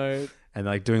love to know. and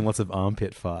like doing lots of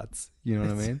armpit farts. You know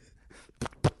what I mean?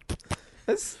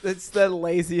 That's the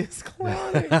laziest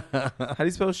clowning. How do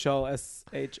you spell shoal?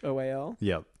 SHOAL.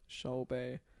 Yep. Shoal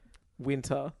Bay.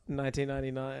 Winter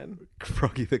 1999.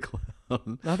 Froggy the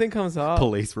Clown. Nothing comes up.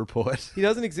 Police report. He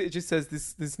doesn't exist. It just says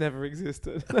this never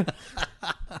existed.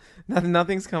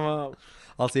 Nothing's come up.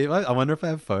 I'll see if I wonder if I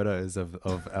have photos of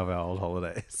our old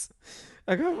holidays.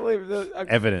 I can't believe that.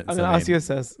 Evidence. I'm going I to ask mean.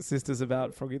 your sisters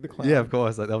about Froggy the Clown. Yeah, of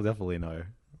course. Like, they'll definitely know.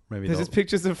 Maybe There's they'll- just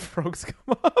pictures of frogs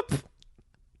come up.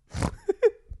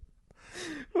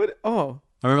 What? Oh.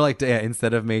 I remember, like,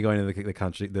 instead of me going to the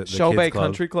country, the Shoal kids Bay club,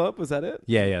 Country Club, was that it?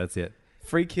 Yeah, that's it.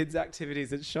 Free kids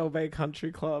activities at Shoal Bay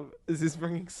Country Club. Is this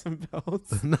ringing some bells?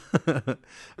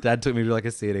 Dad took me to like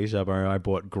a CD shop and I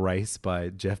bought Grace by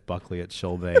Jeff Buckley at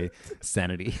Shoal Bay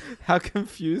Sanity. How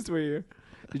confused were you?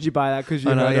 Did you buy that because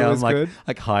you I know, heard yeah, it was I'm good?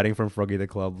 like hiding from Froggy the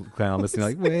Clown, listening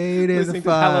like, wait in Listening the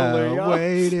to fire, Hallelujah.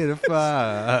 wait in the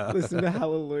fire. Listen to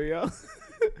Hallelujah.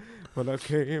 When I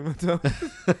came to...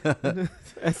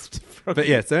 But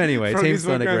yeah, so anyway, Team Froggy's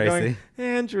Sonic walking around Racing. Going,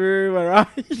 Andrew, where are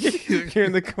you? You're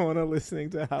in the corner listening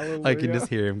to Hallelujah. I can just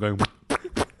hear him going.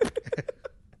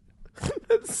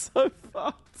 That's so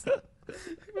fucked.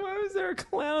 Why was there a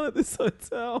clown at this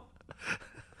hotel?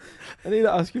 I need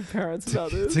to ask your parents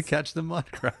about this. to catch the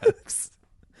mud crabs.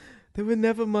 There were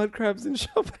never mud crabs in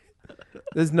shopping.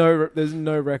 There's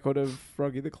no record of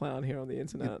Froggy the Clown here on the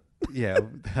internet. Yeah.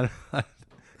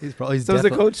 He's probably. So was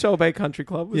it called Shoal Bay Country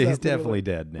Club? Was Yeah, that he's literally- definitely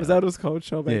dead now. Was that what it was called?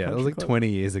 Shoal Bay Yeah, Country it was like Club? 20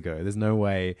 years ago. There's no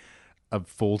way a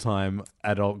full-time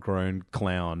adult-grown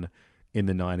clown in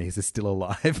the 90s is still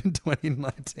alive in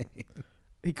 2019.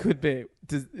 He could be.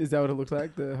 Is that what it looked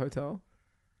like, the hotel?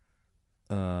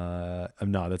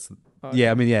 No, that's... Oh,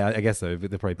 yeah, I mean, yeah, I guess so. But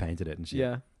they probably painted it and shit.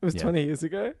 Yeah. It was Yeah. 20 years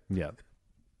ago. Yeah.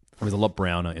 It was a lot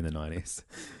browner in the 90s.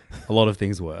 A lot of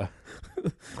things were.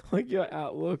 Like your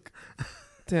outlook.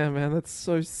 Damn, man, that's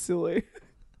so silly.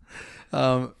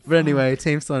 But anyway,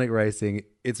 Team Sonic Racing,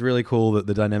 it's really cool that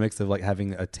the dynamics of like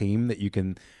having a team that you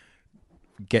can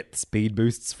get speed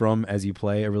boosts from as you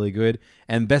play are really good.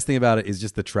 And best thing about it is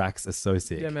just the tracks are so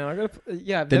sick. Yeah, man, I've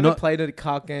They're never not- played a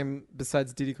kart game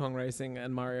besides Diddy Kong Racing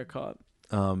and Mario Kart.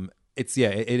 It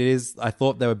is. I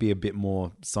thought they would be a bit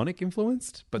more Sonic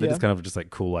influenced, but they're Yeah. just kind of just like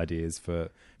cool ideas for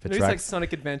It's like tracks.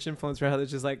 Sonic Adventure influence, right? How there's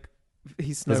just like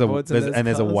he There's a snowboards there's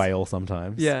a cars. whale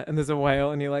sometimes. Yeah, and there's a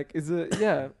whale, and you're like, is it?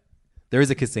 Yeah, There is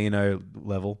a casino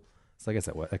level, so I guess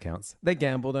that counts. they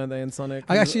gamble, don't they? In Sonic,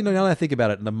 I actually know now that I think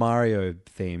about it, the Mario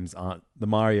themes aren't the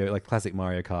Mario like classic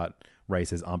Mario Kart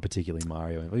races aren't particularly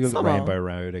Mario. You've got Some are. Rainbow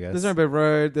Road, I guess. There's Rainbow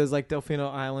Road. There's like Delfino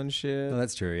Island shit. Oh,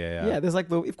 that's true. Yeah. Yeah, there's like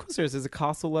of course there's a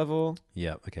castle level.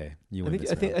 Yeah. Okay. You I win think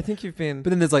this round. I think you've been.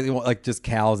 But then there's like just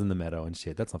cows in the meadow and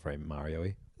shit. That's not very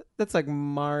Mario-y. That's like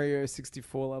Mario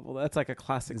 64 level. That's like a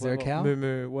classic. Is there a level. cow?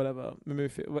 Moo whatever.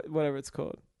 Whatever it's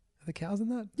called. Are there cows in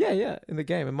that? Yeah, in the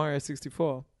game in Mario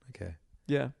 64. Okay.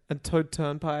 Yeah, and Toad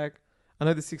Turnpike. I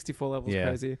know the 64 level's Yeah.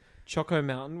 crazy. Choco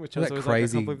Mountain, which That was always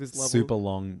crazy, like, I can't believe this level. super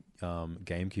long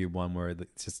GameCube one where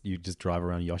it's just you just drive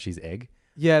around Yoshi's egg.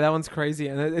 Yeah, that one's crazy,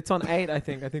 and it's on 8. I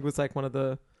think it was like one of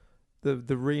the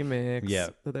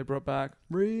remix that they brought back.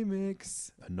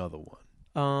 Remix, another one.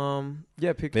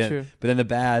 Yeah, Pikachu. But then the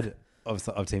bad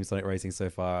of Team Sonic Racing so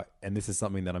far, and this is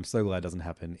something that I'm so glad doesn't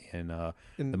happen in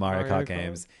the Mario Kart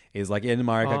games, is like in the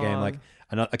Mario Kart game, like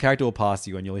a character will pass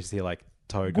you and you'll just hear like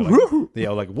Toad go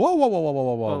like whoa whoa whoa whoa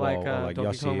whoa whoa Or like, whoa, like Donkey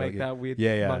Yoshi Kong make that weird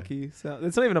yeah. monkey sound.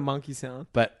 It's not even a monkey sound.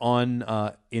 But on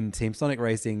in Team Sonic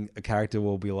Racing, a character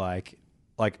will be like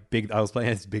Big. I was playing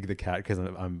as Big the Cat because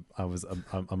I'm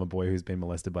a boy who's been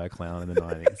molested by a clown in the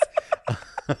 90s.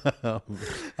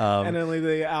 And only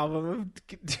the album of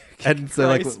and so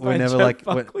like Grace by whenever Jeff like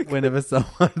Buckley. whenever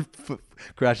someone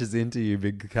crashes into you,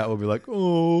 Big the Cat will be like,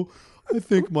 oh, I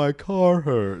think my car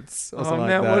hurts. Or Oh something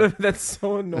man, like that. that's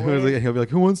so annoying. He'll be like,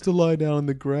 who wants to lie down in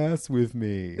the grass with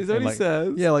me? Is that what And, he like,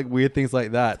 says? Yeah, like weird things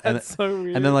like that. That's so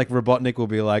weird. And then like Robotnik will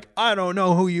be like, I don't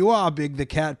know who you are, Big the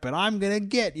Cat, but I'm going to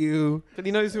get you. But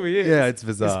he knows who he is. Yeah, it's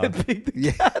bizarre. Is it Big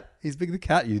the Cat? He's Big the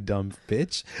Cat, you dumb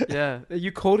bitch. Yeah,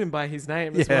 you called him by his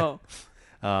name as Yeah. well.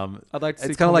 I'd like to see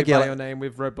it's kind of like by like, your name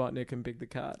with Robotnik and Big the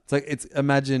Cat. it's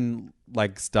imagine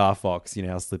like Star Fox, you know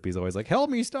how Slippy's always like, help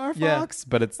me, Star Fox.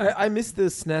 But it's I missed the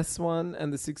SNES one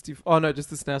and the 60. Oh no, just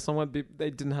the SNES one.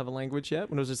 They didn't have a language yet.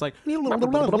 When it was just like,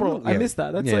 I missed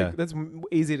that. That's like that's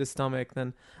easy to stomach.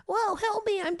 Then, well, help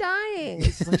me, I'm dying.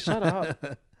 It's just like, shut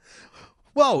up.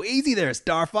 Whoa, easy there,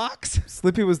 Star Fox.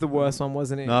 Slippy was the worst one,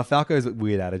 wasn't he? No, Falco's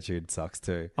weird attitude sucks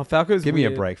too. Oh, Falco's Give me a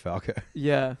weird. break, Falco.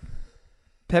 Yeah,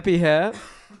 Peppy Hair.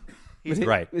 He's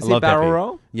great. Is I he love barrel Peppy.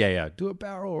 roll? Yeah. Do a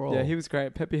barrel roll. Yeah, he was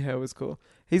great. Peppy Hair was cool.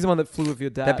 He's the one that flew with your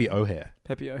dad. Peppy O'Hare.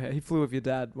 Peppy O'Hare. He flew with your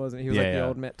dad, wasn't he? He was Yeah, like the yeah.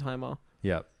 old Met timer.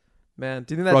 Yeah. Man,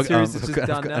 do you think that series is just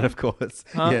done now? And of course,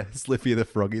 Huh? yeah, Slippy the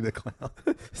Froggy the Clown.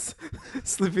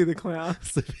 Slippy the Clown.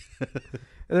 Slippy. Are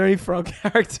there any frog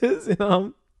characters in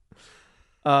No,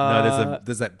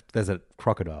 there's a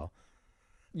crocodile.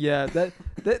 Yeah,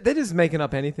 they're just making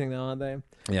up anything now, aren't they? Yeah.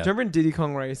 Do you remember in Diddy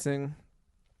Kong Racing,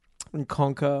 when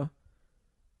Conker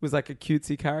was like a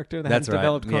cutesy character? They That's hadn't right.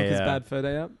 developed Yeah, Conker's yeah. bad fur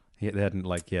day up. Yeah, they hadn't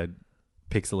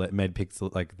made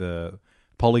pixel like the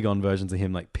polygon versions of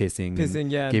him like pissing, and and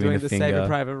giving doing the the finger. Saving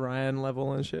Private Ryan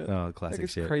level and shit. Oh, classic Like,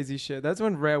 it's shit. crazy shit. That's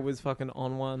when Rare was fucking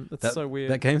on one. That's so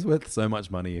weird. That game's worth so much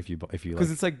money if you Because like,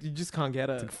 it's like you just can't get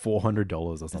it. it's like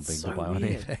 $400 or something so to buy on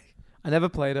weird. eBay. I never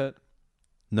played it.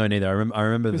 No, neither. I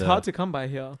remember It was hard to come by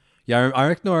here. Yeah, I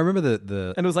remember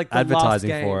the And it was like the advertising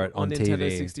last game for it on Nintendo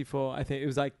TV. 64. I think it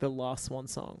was like the last Swan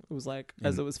song. It was like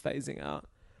as it was phasing out.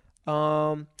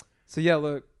 So yeah,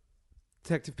 look,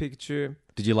 Detective Pikachu.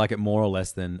 Did you like it more or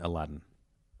less than Aladdin?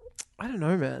 I don't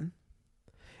know, man.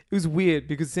 It was weird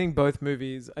because seeing both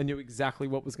movies, I knew exactly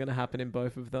what was going to happen in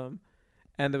both of them,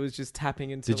 and it was just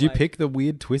tapping into. Did you like, pick the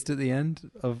weird twist at the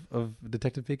end of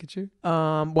Detective Pikachu?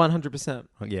 100%.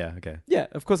 Oh, yeah. Okay. Yeah,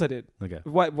 of course I did. Okay.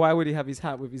 Why would he have his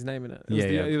hat with his name in it?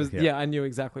 It was yeah. I knew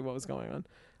exactly what was going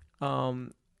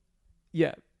on.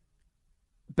 Yeah.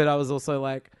 But I was also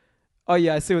like, oh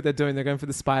yeah, I see what they're doing. They're going for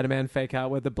the Spider-Man fake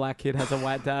out where the black kid has a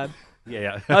white dad.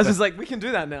 Yeah. I was just like, we can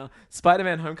do that now.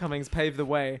 Spider-Man Homecomings paved the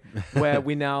way where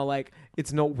we now like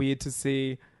it's not weird to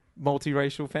see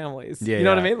multiracial families. Yeah, you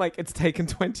know what I yeah. mean? Like it's taken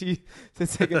 20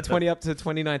 up to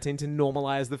 2019 to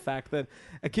normalize the fact that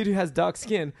a kid who has dark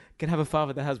skin can have a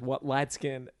father that has light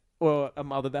skin or a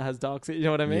mother that has dark skin. You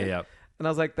know what I mean? Yeah. And I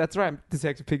was like, that's right,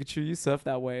 Detective Pikachu, you surf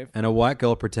that wave. And a white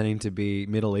girl pretending to be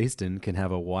Middle Eastern can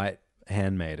have a white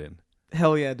handmaiden.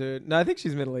 Hell yeah, dude. No, I think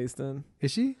she's Middle Eastern.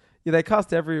 Is she? Yeah, they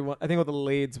cast everyone. I think all the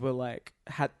leads were like,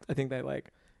 I think they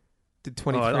like did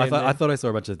 23. I thought I saw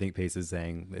a bunch of think pieces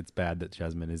saying it's bad that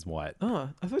Jasmine is white. Oh,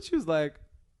 I thought she was like,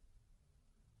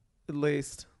 at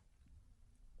least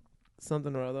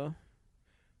something or other.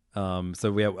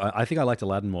 So I think I liked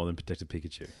Aladdin more than Detective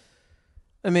Pikachu.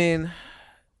 I mean,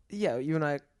 yeah, you and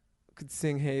I could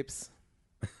sing heaps.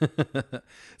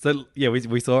 So yeah,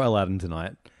 we saw Aladdin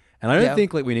tonight, and I don't Yeah.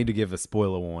 think like we need to give a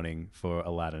spoiler warning for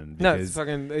Aladdin No, because it's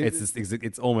fucking.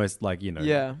 it's almost like, you know.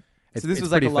 Yeah. It's, So this it's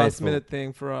was like a pretty last faithful. minute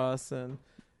thing for us, and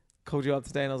called you up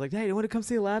today, and I was like, "Hey, you want to come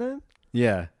see Aladdin?"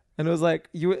 Yeah. And it was like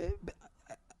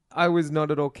I was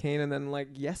not at all keen, and then like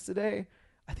yesterday,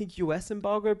 I think US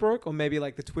embargo broke, or maybe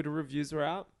like the Twitter reviews were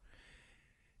out,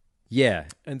 Yeah.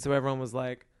 and so everyone was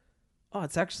like, "Oh,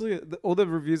 it's actually all the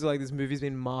reviews are like this movie's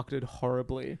been marketed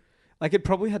horribly." Like it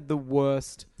probably had the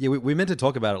worst. Yeah, we meant to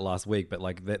talk about it last week, but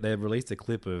like they released a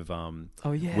clip of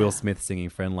Oh, yeah. Will Smith singing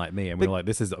 "Friend Like Me," and we But- were like,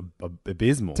 "This is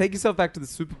abysmal." Take yourself back to the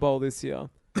Super Bowl this year,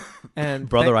 and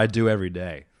Brother, I do every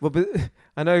day. Well, but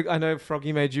I know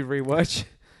Froggy made you rewatch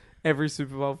every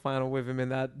Super Bowl final with him in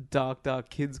that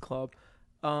dark kids club.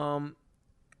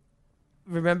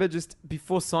 Remember just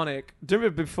before Sonic? Do you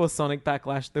remember before Sonic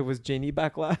Backlash there was Genie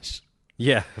Backlash?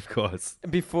 Yeah, of course.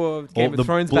 Before Game of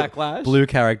Thrones Backlash. Blue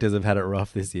characters have had it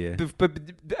rough this year. But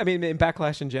I mean, in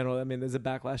Backlash in general, I mean, there's a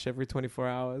Backlash every 24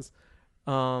 hours.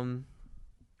 But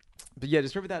yeah,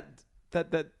 just remember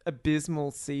that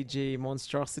abysmal CG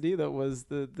monstrosity that was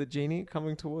the genie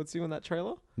coming towards you in that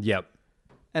trailer? Yep.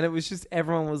 And it was just,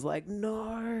 everyone was like,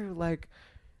 no, like,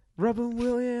 Robin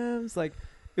Williams. Like,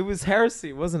 it was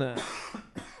heresy, wasn't it?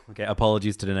 Okay,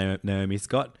 apologies to Naomi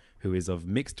Scott, who is of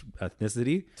mixed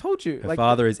ethnicity. Told you. Her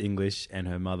father is English, and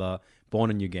her mother, born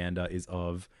in Uganda, is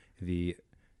of Indian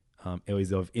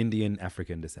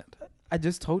African descent. I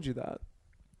just told you that.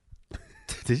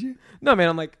 Did you? No, man.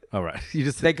 I'm like, All right. You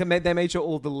just they made sure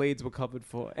all the leads were covered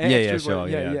for. And Yeah, extras sure, were-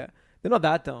 yeah. They're not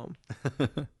that dumb.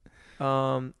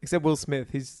 Except Will Smith.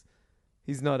 He's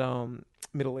not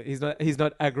he's not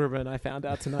Agrabah. I found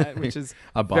out tonight, which is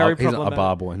very he's problematic. a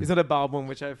Barbon. He's not a Barbon,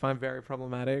 which I find very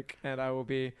problematic, and I will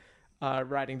be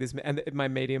writing this and in my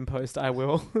Medium post. I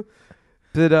will.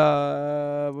 But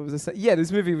what was I saying? Yeah,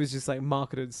 this movie was just like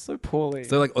marketed so poorly.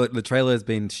 So like the trailer has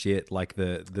been shit. Like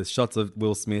the shots of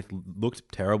Will Smith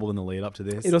looked terrible in the lead up to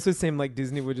this. It also seemed like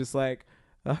Disney were just like,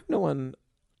 I hope no one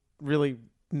really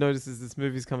notices this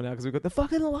movie's coming out because we've got the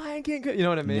fucking Lion King. You know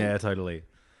what I mean? Yeah, totally.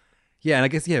 Yeah, and I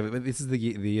guess but this is the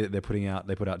year they put out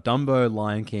Dumbo,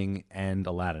 Lion King, and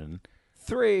Aladdin.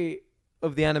 3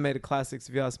 of the animated classics,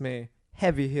 if you ask me,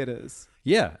 heavy hitters.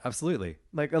 Yeah, absolutely.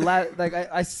 Like Aladdin, like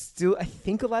I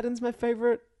think Aladdin's my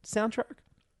favorite soundtrack.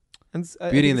 And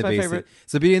Beauty and the Beast.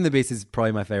 So Beauty and the Beast is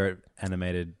probably my favorite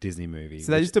animated Disney movie.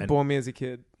 So that used to bore me as a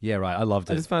kid. Yeah, right. I loved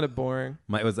it. I just found it boring.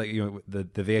 It was like the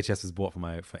VHS was bought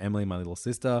for Emily, my little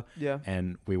sister. Yeah,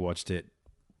 and we watched it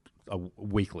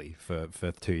weekly for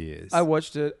 2 years. I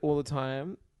watched it all the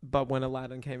time, but when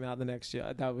Aladdin came out the next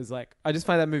year, that was like I just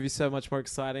find that movie so much more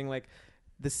exciting. Like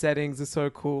the settings are so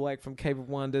cool, like from Cave of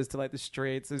Wonders to like the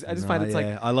streets. I just find it's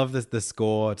like I love the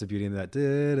score to Beauty and that.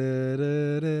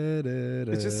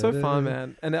 It's just so fun,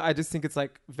 man. And I just think it's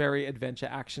like very adventure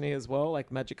actiony as well,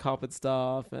 like magic carpet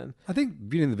stuff. And I think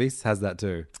Beauty and the Beast has that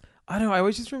too. I don't know. I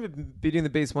always just remember Beauty and the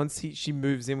Beast. Once she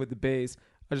moves in with the bees,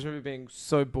 I just remember being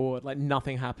so bored. Like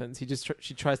nothing happens.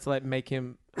 She tries to like make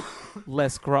him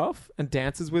less gruff and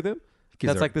dances with him.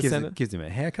 That's like the center. Gives him a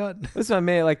haircut. That's what I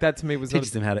mean. Like that to me was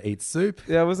teaches him how to eat soup.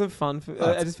 Yeah, it wasn't fun.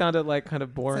 I just found it like kind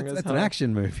of boring. That's an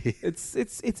action movie. It's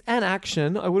an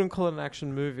action. I wouldn't call it an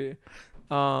action movie.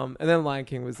 And then Lion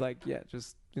King was like, yeah,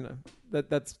 just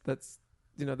that's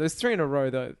there's 3 in a row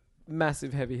though.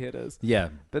 Massive heavy hitters. Yeah.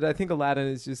 But I think Aladdin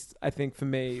is just, I think for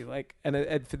me, like,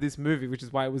 and for this movie, which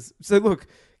is why it was, so look,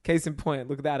 case in point,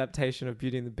 look at the adaptation of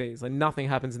Beauty and the Beast. Like nothing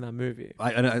happens in that movie.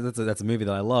 I know that's a movie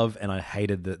that I love, and I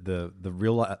hated the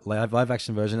real live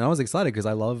action version. And I was excited because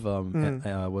I love,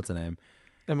 what's her name?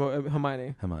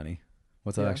 Hermione.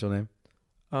 What's her actual name?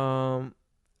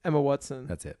 Emma Watson.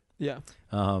 That's it. Yeah.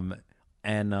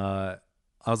 And I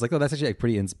was like, oh, that's actually a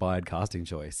pretty inspired casting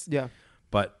choice. Yeah.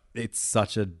 But it's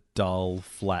such a dull,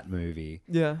 flat movie.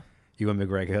 Yeah. Ewan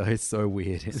McGregor is so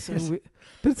weird.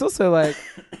 But it's also like,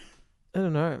 I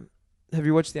don't know. Have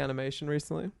you watched the animation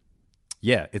recently?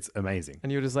 Yeah, it's amazing.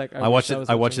 And you were just like, I watched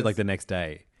it like the next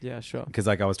day. Yeah, sure. Because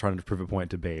like I was trying to prove a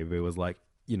point to B, but it was like,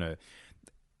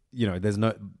 there's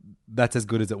no, that's as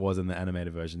good as it was in the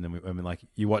animated version. Then like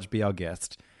you watch Be Our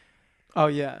Guest. Oh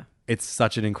yeah. It's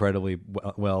such an incredibly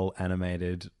well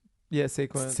animated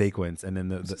sequence, and then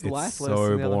it's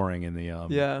so boring in the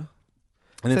yeah.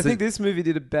 And so I think this movie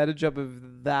did a better job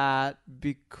of that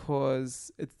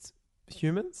because it's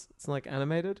humans. It's like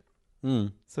animated.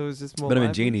 Mm. So it was just more. But I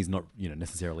mean, Genie's not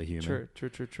necessarily human.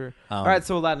 True. All right,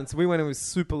 so Aladdin. So we went in with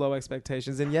super low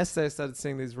expectations, and yesterday I started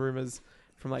seeing these rumors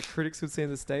from like critics who'd seen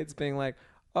the States being like,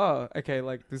 "Oh, okay,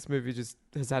 like this movie just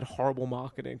has had horrible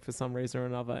marketing for some reason or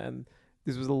another, and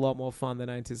this was a lot more fun than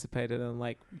I anticipated." And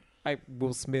like,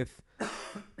 Will Smith, a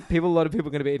lot of people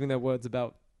are going to be eating their words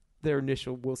about their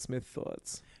initial Will Smith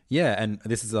thoughts. Yeah, and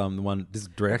this is the one. This is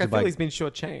directed by. I feel he's been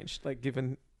shortchanged, like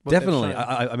given. Definitely,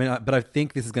 I mean, but I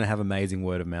think this is going to have amazing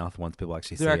word of mouth once people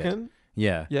actually see it. You reckon?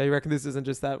 Yeah. Yeah, you reckon this isn't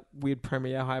just that weird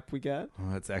premiere hype we get?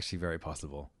 Oh, it's actually very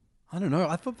possible. I don't know.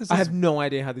 I thought I have no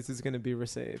idea how this is going to be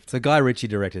received. So Guy Ritchie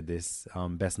directed this,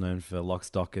 best known for Lock,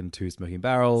 Stock and Two Smoking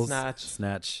Barrels,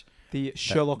 Snatch, the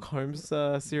Sherlock Holmes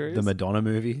series, the Madonna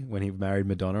movie when he married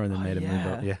Madonna and then made a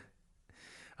movie.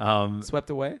 Yeah. Swept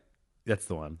Away. That's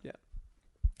the one. Yeah.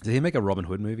 Did he make a Robin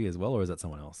Hood movie as well, or is that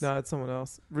someone else? No, it's someone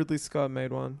else. Ridley Scott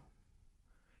made one.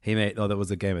 He made. Oh, that was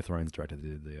a Game of Thrones director that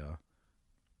did the.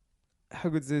 How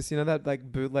good's this? You know that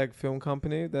like bootleg film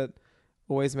company that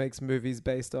always makes movies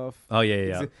based off. Oh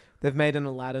yeah. They've made an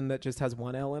Aladdin that just has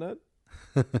one L in it.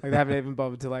 Like they haven't even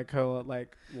bothered to like call it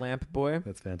like Lamp Boy.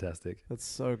 That's fantastic. That's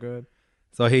so good.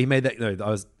 So he made that.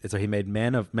 No, So he made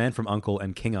Man from U.N.C.L.E.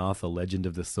 and King Arthur: Legend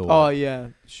of the Sword. Oh yeah,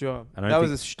 sure. That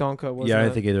was a stonker. Wasn't Yeah, I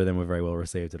don't it? think either of them were very well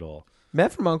received at all. Man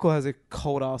from U.N.C.L.E. has a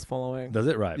cold ass following. Does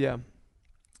it? Right. Yeah.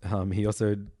 He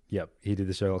also, he did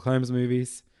the Sherlock Holmes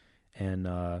movies,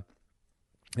 and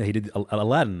he did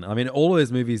Aladdin. I mean, all of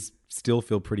those movies still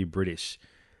feel pretty British,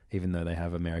 even though they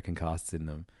have American casts in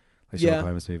them. Like Sherlock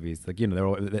Holmes movies, like they're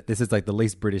all. This is like the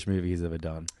least British movie he's ever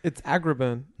done. It's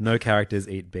Agrabah. No characters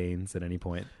eat beans at any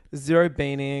point. Zero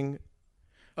beaning.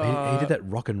 He did that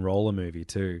rock and roller movie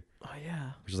too. Oh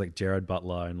yeah, which is like Jared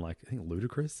Butler and like I think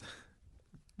Ludacris.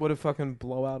 What a fucking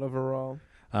blowout of a role.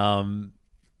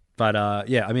 But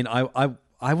yeah, I mean,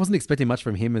 I wasn't expecting much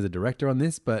from him as a director on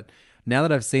this, but now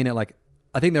that I've seen it, like,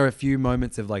 I think there are a few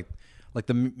moments of like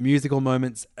the musical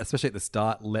moments, especially at the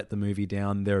start, let the movie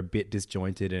down. They're a bit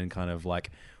disjointed and kind of like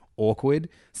awkward.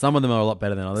 Some of them are a lot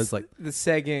better than others. Like the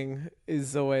segging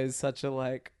is always such a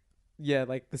like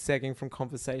the segging from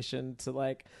conversation to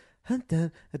like and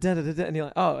you're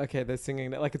like, oh, okay, they're singing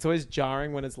that. Like, it's always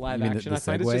jarring when it's live action. I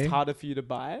find it's just harder for you to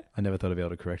buy. I never thought I'd be able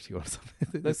to correct you on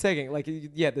something. The segging, like, the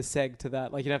seg to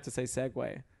that. Like, you don't have to say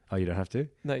segue. Oh, you don't have to?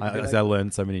 No, I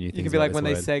learned so many new things. You can be like when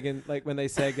they seg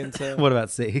into. What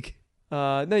about Sieg?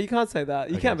 No, you can't say that.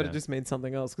 You Okay, can, but okay. it just means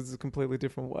something else because it's a completely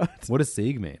different word. What does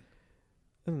Sieg mean?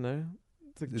 I don't know.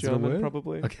 It's like Is it a German, word?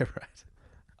 probably. Okay,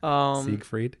 right.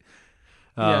 Siegfried.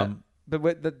 Yeah,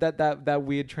 but that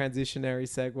weird transitionary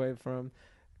segue from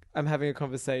I'm having a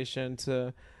conversation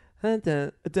to like,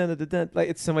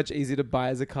 it's so much easier to buy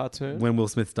as a cartoon. When Will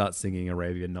Smith starts singing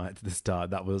Arabian Nights at the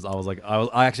start,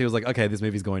 I actually was like, okay, this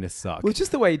movie's going to suck. Well, it's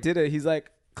just the way he did it. He's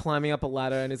like climbing up a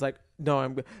ladder and he's like, no,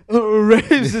 I'm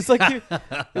it's just like it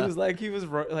was like he was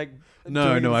like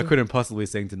no, I couldn't possibly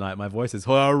sing tonight. My voice is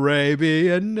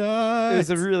Arabian Nights. It was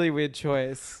a really weird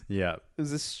choice. Yeah, it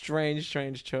was a strange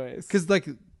choice. Because like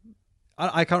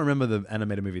I can't remember the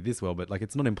animated movie this well, but like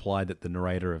it's not implied that the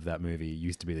narrator of that movie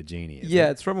used to be the genie.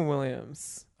 Yeah, it's Robin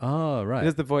Williams. Oh, right. He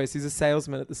has the voice. He's a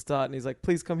salesman at the start and he's like,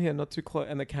 please come here, not too close.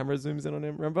 And the camera zooms in on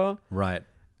him, remember? Right.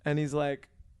 And he's like,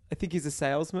 I think he's a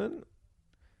salesman.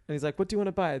 And he's like, what do you want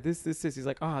to buy? This. He's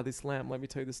like, this lamp. Let me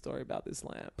tell you the story about this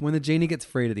lamp. When the genie gets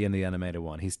freed at the end of the animated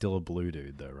one, he's still a blue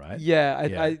dude though, right?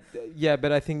 Yeah,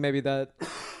 but I think maybe that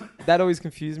always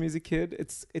confused me as a kid.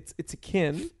 It's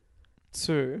akin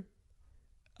to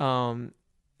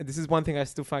this is one thing I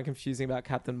still find confusing about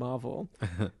Captain Marvel,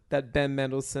 that Ben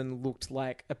Mendelsohn looked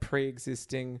like a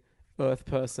pre-existing Earth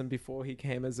person before he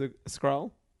came as a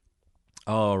Skrull.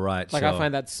 Oh, right. Like, sure. I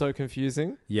find that so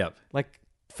confusing. Yep. Like,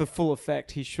 for full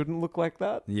effect, he shouldn't look like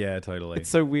that. Yeah, totally. It's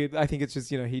so weird. I think it's just,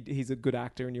 he's a good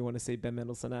actor and you want to see Ben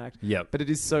Mendelsohn act. Yep. But it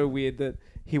is so weird that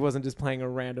he wasn't just playing a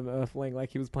random Earthling, like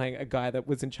he was playing a guy that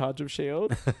was in charge of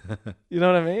S.H.I.E.L.D. You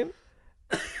know what I mean?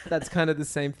 That's kind of the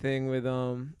same thing with,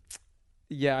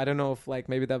 I don't know if like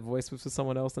maybe that voice was for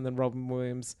someone else and then Robin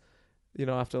Williams,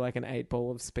 after like an 8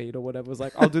 ball of speed or whatever, was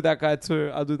like, I'll do that guy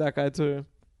too. I'll do that guy too.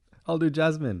 I'll do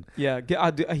Jasmine. Yeah,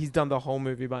 he's done the whole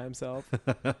movie by himself.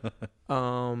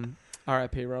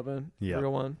 R.I.P. Robin. Yeah.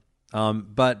 Real one.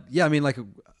 But yeah, I mean, like,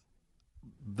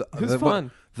 It was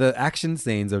fun. The action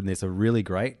scenes in this are really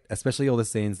great, especially all the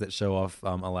scenes that show off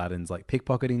Aladdin's like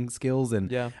pickpocketing skills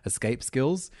and escape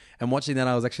skills. And watching that,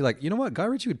 I was actually like, you know what, Guy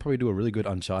Ritchie would probably do a really good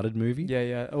Uncharted movie.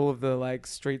 Yeah. All of the like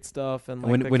street stuff and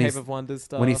like the Cave of Wonders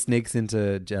stuff. When he sneaks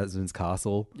into Jasmine's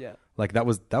castle. Yeah. Like that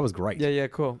was great. Yeah,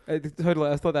 cool.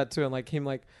 Totally, I thought that too, and like him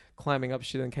like climbing up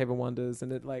shit in Cave of Wonders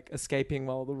and it like escaping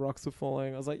while the rocks were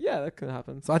falling. I was like, yeah, that could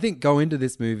happen. So I think go into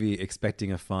this movie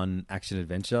expecting a fun action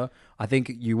adventure. I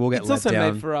think you will get let down. It's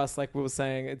also made for us, like we were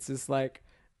saying. It's just like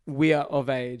we are of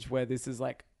age where this is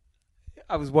like.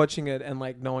 I was watching it and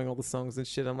like knowing all the songs and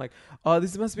shit. I'm like, oh,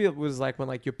 this must be. It was like when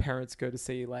like your parents go to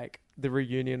see like the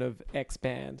reunion of X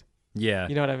band. Yeah,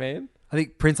 you know what I mean. I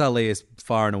think Prince Ali is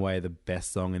far and away the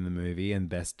best song in the movie and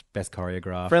best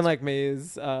choreographed. Friend Like Me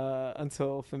is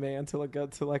until it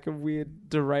got to like a weird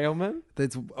derailment.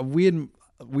 There's a weird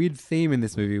theme in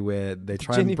this movie where they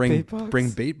try and bring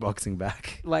beatboxing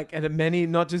back. Like,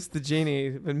 and not just the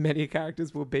genie, but many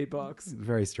characters will beatbox.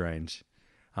 Very strange.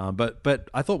 But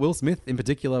I thought Will Smith in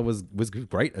particular was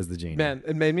great as the genie. Man,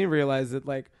 it made me realize that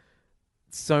like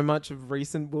so much of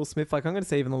recent Will Smith, like I'm going to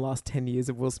say even the last 10 years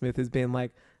of Will Smith has been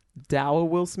like dour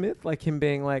Will Smith, like him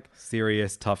being like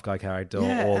serious tough guy character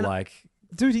or like,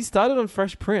 dude, he started on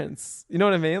Fresh Prince. You know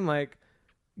what I mean? Like,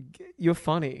 you're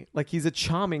funny. Like, he's a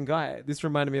charming guy. This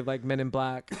reminded me of like Men in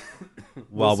Black,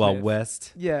 Wild Wild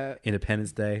West, yeah,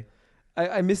 Independence Day.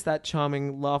 I miss that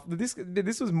charming laugh.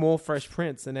 This was more Fresh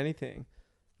Prince than anything.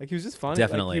 Like, he was just funny.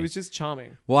 Definitely. Like, he was just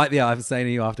charming. Well, I was saying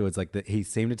to you afterwards, like, that he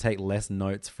seemed to take less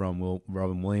notes from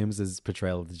Robin Williams'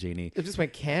 portrayal of the genie. It just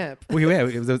went camp. Well, yeah,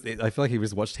 I feel like he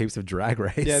just watched heaps of Drag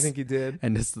Race. Yeah, I think he did.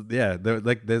 And just,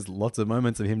 there's lots of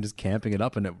moments of him just camping it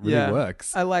up and it really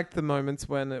works. I liked the moments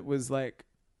when it was like,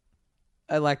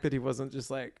 I liked that he wasn't just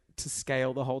like to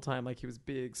scale the whole time. Like, he was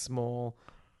big, small,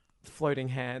 floating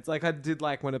hands. Like, I did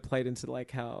like when it played into like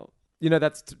how...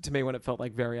 that's to me when it felt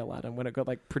like very Aladdin, when it got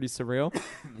like pretty surreal.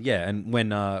 Yeah, and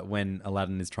when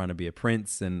Aladdin is trying to be a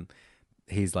prince and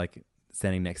he's like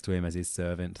standing next to him as his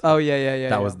servant. Oh yeah.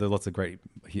 There lots of great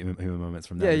humor moments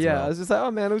from that. Yeah. Well. I was just like, oh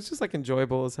man, it was just like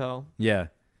enjoyable as hell. Yeah,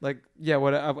 Like, yeah,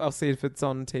 I'll see if it's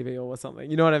on TV or something.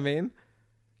 You know what I mean?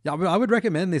 Yeah, I would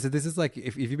recommend this. This is like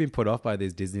if you've been put off by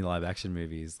these Disney live action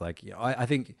movies, like I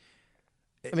think.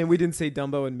 I mean, we didn't see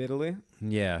Dumbo, admittedly.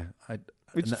 Yeah,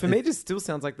 which for me just still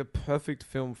sounds like the perfect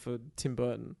film for Tim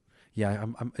Burton. Yeah,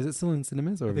 is it still in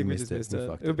cinemas or have we missed it?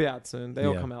 It'll be out soon. They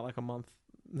all come out like a month.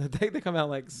 They come out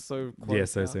like so close. Yeah,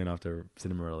 so now. soon after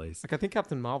cinema release. Like I think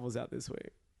Captain Marvel's out this week.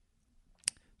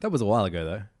 That was a while ago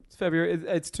though. It's February.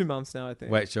 It's 2 months now, I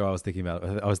think. Wait, sure. I was thinking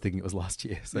it was last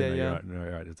year. So yeah, no, yeah. You're right. No,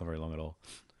 you're right. It's not very long at all.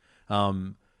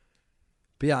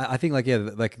 But yeah, I think like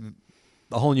the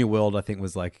Whole New World. I think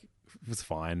was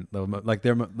fine.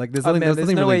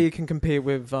 There's no way you can compete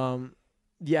with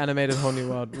the animated Whole New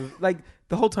World. Like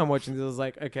the whole time watching this, I was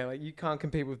like, okay, like you can't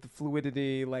compete with the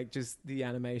fluidity, like just the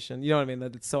animation. You know what I mean?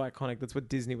 That it's so iconic. That's what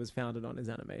Disney was founded on, is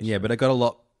animation. Yeah, but it got a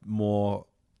lot more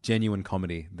genuine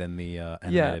comedy than the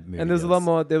animated movie. And there's a lot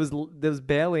more. There was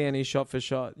barely any shot for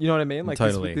shot. You know what I mean? Like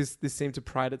totally. This seemed to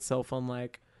pride itself on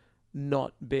like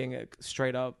not being a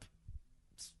straight up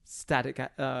static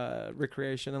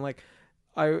recreation, and like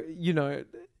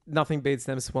nothing beats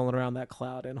them swirling around that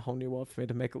cloud in a Whole New World for me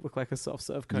to make it look like a soft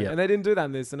serve cone. And they didn't do that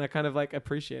in this, and I kind of like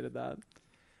appreciated that.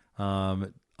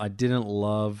 I didn't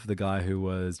love the guy who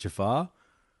was Jafar.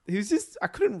 He was just, I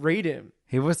couldn't read him.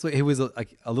 He was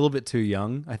like a little bit too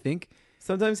young, I think.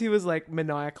 Sometimes he was like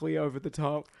maniacally over the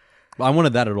top. I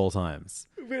wanted that at all times.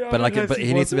 But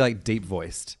he needs to be like deep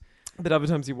voiced. But other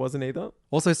times he wasn't either.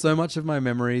 Also, so much of my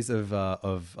memories of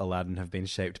Aladdin have been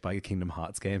shaped by Kingdom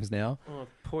Hearts games now. Oh,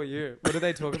 poor you. What do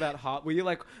they talk about? Heart? Were you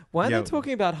like, why are they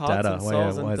talking about hearts and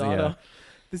souls and data?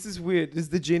 This is weird. Does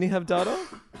the genie have data?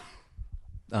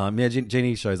 Yeah,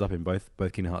 Genie shows up in both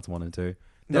Kingdom Hearts 1 and 2.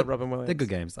 Not Robin Williams. They're good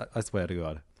games. I swear to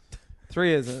God.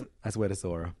 3 isn't. I swear to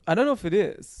Sora. I don't know if it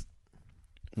is.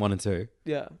 1 and 2.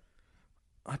 Yeah.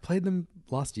 I played them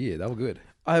last year. They were good.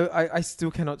 I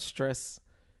still cannot stress,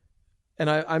 and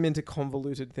I'm into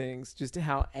convoluted things, just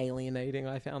how alienating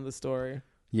I found the story.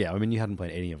 Yeah, I mean, you hadn't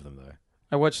played any of them though.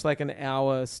 I watched like an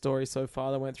hour story so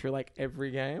far that went through like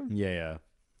every game. Yeah.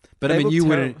 But I mean, you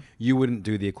wouldn't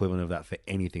do the equivalent of that for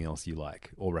anything else you like,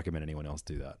 or recommend anyone else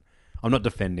do that. I'm not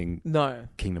defending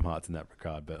Kingdom Hearts in that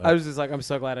regard, but I was just like, I'm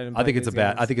so glad I didn't. I think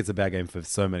it's a bad game for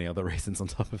so many other reasons on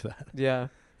top of that. Yeah.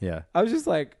 Yeah. I was just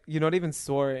like, you're not even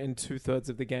Sora in 2/3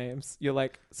 of the games. You're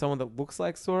like someone that looks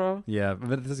like Sora. Yeah,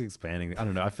 but this is expanding. I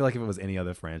don't know. I feel like if it was any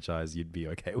other franchise, you'd be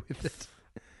okay with it.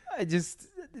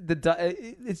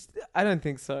 I don't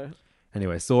think so.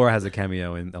 Anyway, Sora has a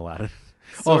cameo in Aladdin.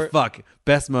 Oh fuck!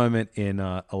 Best moment in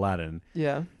Aladdin.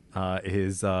 Yeah.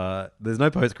 Is there's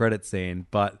no post-credit scene,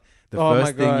 but the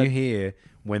first thing you hear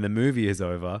when the movie is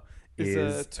over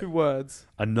is 2 words.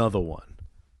 Another one.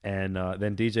 And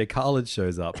then DJ Khaled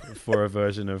shows up for a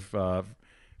version of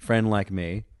Friend Like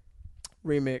Me.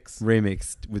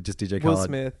 Remixed with just DJ Khaled Will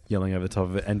Smith yelling over the top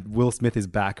of it. And Will Smith is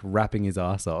back rapping his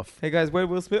ass off. Hey guys, where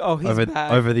Will Smith? Oh, he's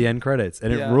back. Over the end credits.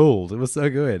 And it ruled. It was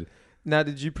so good. Now,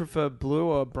 did you prefer blue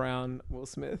or brown Will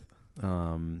Smith? I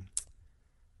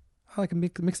like a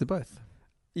mix of both.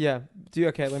 Yeah. Do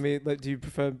you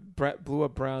prefer blue or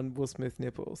brown Will Smith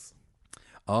nipples?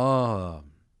 Oh.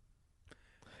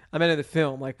 I mean, in the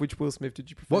film, like, which Will Smith did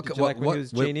you prefer? Did you like when he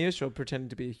was genius or pretending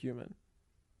to be a human?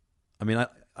 I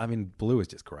mean, blue is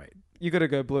just great. You got to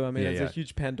go blue. I mean, it's a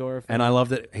huge Pandora film. And I love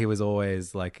that he was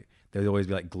always like, there would always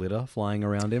be like glitter flying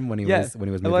around him when he was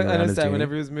moving around as Genie.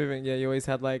 Whenever he was moving, he always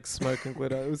had like smoke and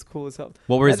glitter. It was cool as hell.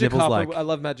 What were his nipples Carpet, like? I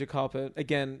love Magic Carpet.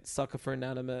 Again, sucker for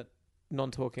inanimate,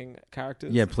 non-talking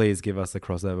characters. Yeah, please give us a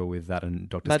crossover with that and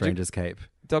Doctor Strange's cape.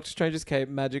 Doctor Strange's cape,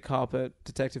 Magic Carpet,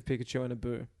 Detective Pikachu, and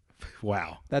Abu.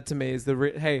 Wow. That to me is that's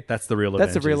the real Avengers.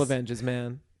 That's the real Avengers,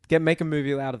 man. Make a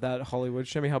movie out of that, Hollywood.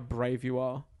 Show me how brave you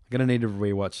are. I'm going to need to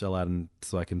rewatch Aladdin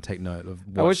so I can take note of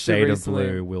what shade of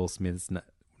blue Will Smith's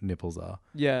nipples are.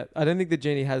 Yeah, I don't think the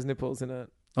genie has nipples in it.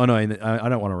 Oh no, I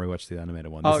don't want to rewatch the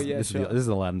animated one. This is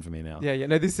Aladdin for me now. Yeah.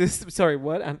 No, this is, sorry,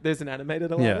 what? There's an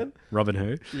animated Aladdin? Yeah, Robin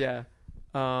Hood. Yeah.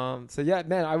 So yeah,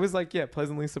 man, I was like,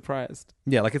 pleasantly surprised.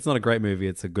 Yeah, like it's not a great movie.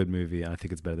 It's a good movie. And I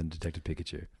think it's better than Detective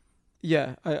Pikachu.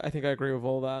 Yeah, I think I agree with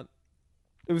all that.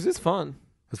 It was just fun.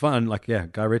 It was fun. Like, yeah,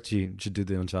 Guy Ritchie should do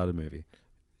the Uncharted movie.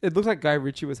 It looked like Guy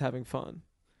Ritchie was having fun.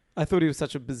 I thought he was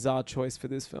such a bizarre choice for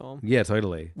this film. Yeah,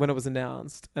 totally. When it was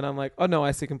announced. And I'm like, oh no,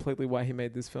 I see completely why he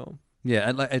made this film. Yeah,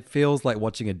 and like it feels like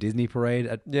watching a Disney parade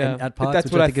at parts.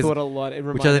 That's what I thought a lot.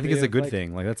 Which I think is a good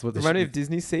thing. Like that's what reminded me of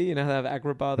Disney Sea. You know how they have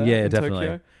Agrabah there? Yeah, in definitely.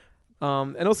 Tokyo?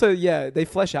 And also, they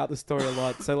flesh out the story a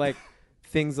lot. So like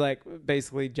things like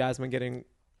basically Jasmine getting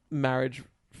marriage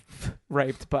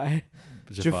raped by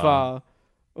Jafar,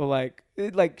 or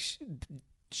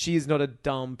she is not a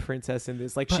dumb princess in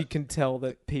this. Like, she can tell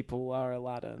that people are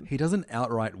Aladdin. He doesn't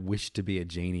outright wish to be a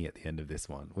genie at the end of this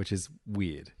one, which is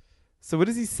weird. So what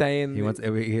does he say in He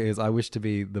goes, I wish to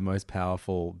be the most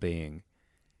powerful being.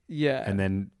 Yeah. And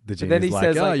then the genie's then he like,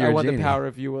 says, oh, like, you're I a want genie. the power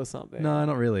of you or something. No,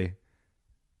 not really.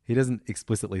 He doesn't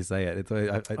explicitly say it.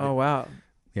 Oh, wow.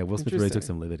 Yeah, Will Smith really took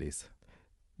some liberties.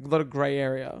 A lot of grey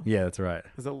area. Yeah, that's right.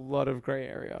 There's a lot of grey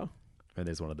area. And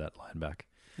there's one of that line back.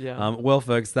 Yeah. Well,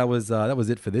 folks, that was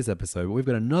it for this episode. But we've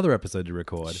got another episode to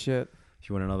record. Shit. If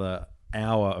you want another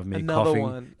hour of me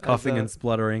Another coughing and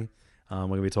spluttering, we're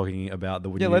going to be talking about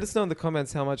the... Yeah, let us know in the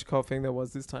comments how much coughing there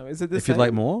was this time. Is it the If same? you'd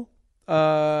like more?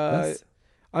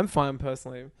 I'm fine,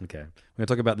 personally. Okay. We're going to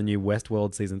talk about the new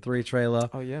Westworld Season 3 trailer.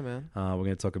 Oh, yeah, man. We're going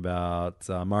to talk about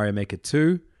Mario Maker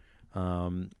 2. We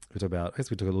talk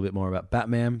a little bit more about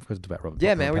Batman. We talked about Robert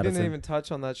man, we Pattinson. didn't even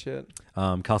touch on that shit.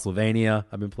 Castlevania,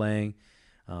 I've been playing.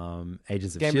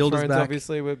 Agents of Game S.H.I.E.L.D. of Thrones, is back.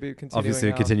 obviously, we'll be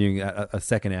continuing a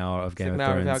second hour of Game of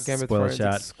Thrones spoiler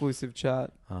chat. Exclusive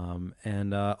chat.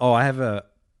 I have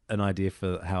an idea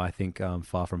for how I think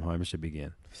Far From Home should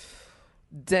begin.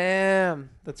 Damn,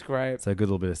 that's great. So a good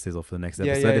little bit of sizzle for the next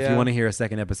Yeah, episode. yeah, If you want to hear a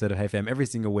second episode of Hey Fam every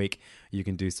single week, you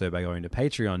can do so by going to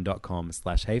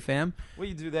patreon.com/HeyFam. What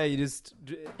you do there, you just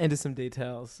enter some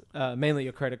details, mainly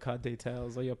your credit card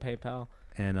details or your PayPal.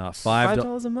 And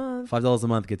 $5 a month. $5 a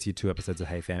month gets you 2 episodes of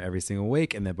Hey Fam every single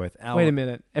week, and they're both hours. Wait a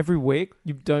minute. Every week?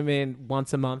 You don't mean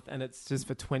once a month and it's just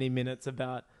for 20 minutes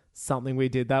about something we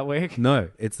did that week? No,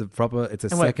 it's a and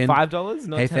second $5?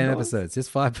 Not Hey $10? Fam episode. It's just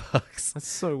 $5. That's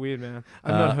so weird, man.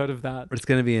 I've not heard of that. But it's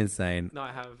going to be insane. No,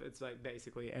 I have. It's like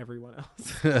basically everyone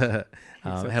else. Head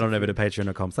on over to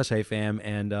patreon.com/HeyFam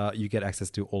and you get access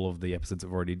to all of the episodes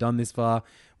we've already done this far,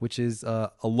 which is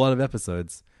a lot of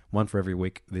episodes, one for every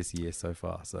week this year so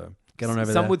far. So get on over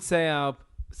there. Some would say our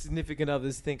significant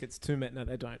others think it's too much. No,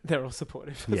 they don't. They're all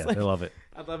supportive. Yeah, they love it.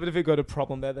 I'd love it if it got a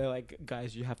problem there. They're like,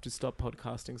 guys, you have to stop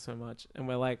podcasting so much. And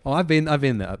we're like... Oh, I've been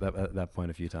there at that point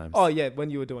a few times. Oh, yeah, when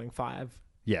you were doing 5.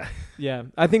 Yeah. Yeah,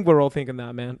 I think we're all thinking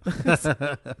that, man.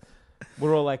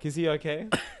 We're all like, is he okay?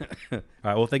 All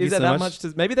right, well, thank you so much.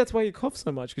 Maybe that's why you cough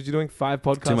so much, because you're doing 5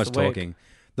 podcasts Too much a week. talking.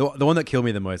 The one that killed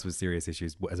me the most was Serious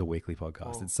Issues as a weekly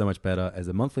podcast. Oh. It's so much better as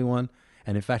a monthly one.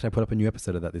 And in fact, I put up a new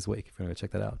episode of that this week. If you want to go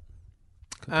check that out.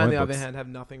 I, on the other hand, have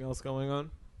nothing else going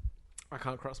on. I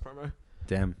can't cross promo.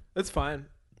 Damn. It's fine.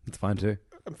 It's fine too.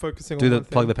 I'm focusing on one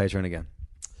thing. Plug the Patreon again.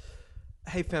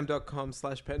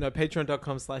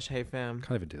 patreon.com/HeyFam.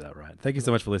 Can't even do that right. Thank you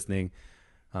so much for listening.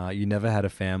 You never had a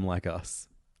fam like us.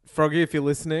 Froggy, if you're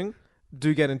listening,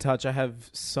 do get in touch. I have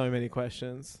so many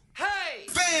questions. Hey!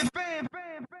 Bam, bam, bam,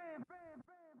 bam, bam, bam.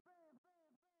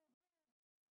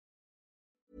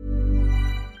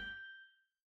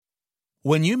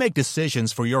 When you make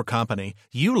decisions for your company,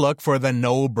 you look for the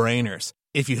no-brainers.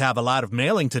 If you have a lot of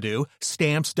mailing to do,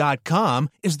 Stamps.com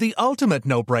is the ultimate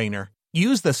no-brainer.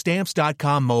 Use the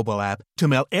Stamps.com mobile app to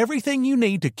mail everything you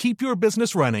need to keep your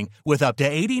business running with up to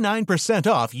 89%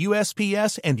 off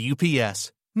USPS and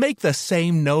UPS. Make the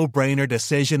same no-brainer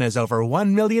decision as over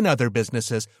 1 million other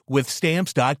businesses with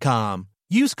Stamps.com.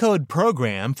 Use code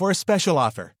PROGRAM for a special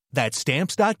offer. That's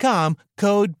Stamps.com,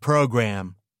 code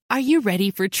PROGRAM. Are you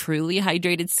ready for truly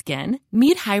hydrated skin?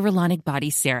 Meet Hyaluronic Body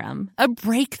Serum, a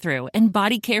breakthrough in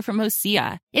body care from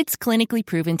Osea. It's clinically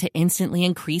proven to instantly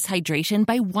increase hydration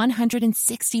by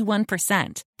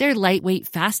 161%. Their lightweight,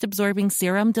 fast-absorbing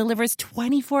serum delivers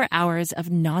 24 hours of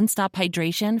nonstop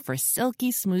hydration for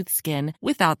silky smooth skin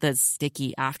without the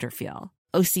sticky afterfeel.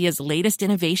 Osea's latest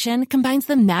innovation combines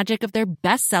the magic of their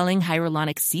best-selling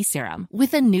Hyaluronic Sea Serum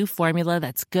with a new formula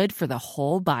that's good for the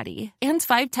whole body and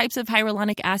 5 types of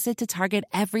hyaluronic acid to target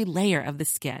every layer of the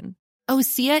skin.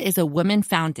 Osea is a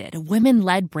women-founded,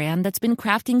 women-led brand that's been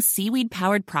crafting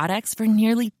seaweed-powered products for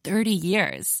nearly 30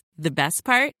 years. The best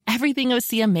part? Everything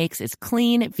Osea makes is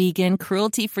clean, vegan,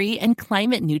 cruelty-free, and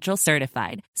climate-neutral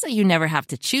certified, so you never have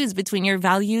to choose between your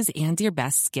values and your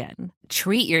best skin.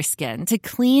 Treat your skin to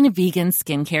clean, vegan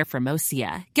skincare from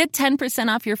Osea. Get 10%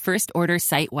 off your first order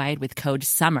site-wide with code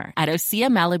SUMMER at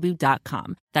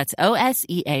OseaMalibu.com. That's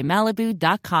OSEA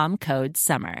Malibu.com, code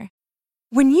SUMMER.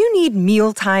 When you need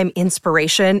mealtime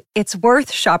inspiration, it's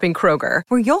worth shopping Kroger,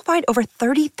 where you'll find over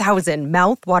 30,000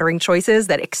 mouth-watering choices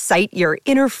that excite your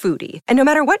inner foodie. And no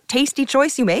matter what tasty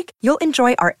choice you make, you'll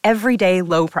enjoy our everyday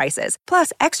low prices,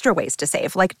 plus extra ways to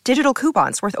save, like digital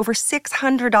coupons worth over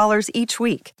 $600 each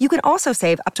week. You can also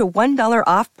save up to $1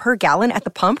 off per gallon at the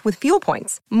pump with fuel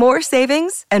points. More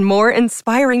savings and more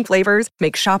inspiring flavors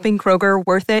make shopping Kroger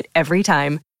worth it every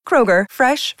time. Kroger,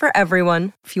 fresh for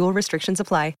everyone. Fuel restrictions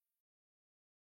apply.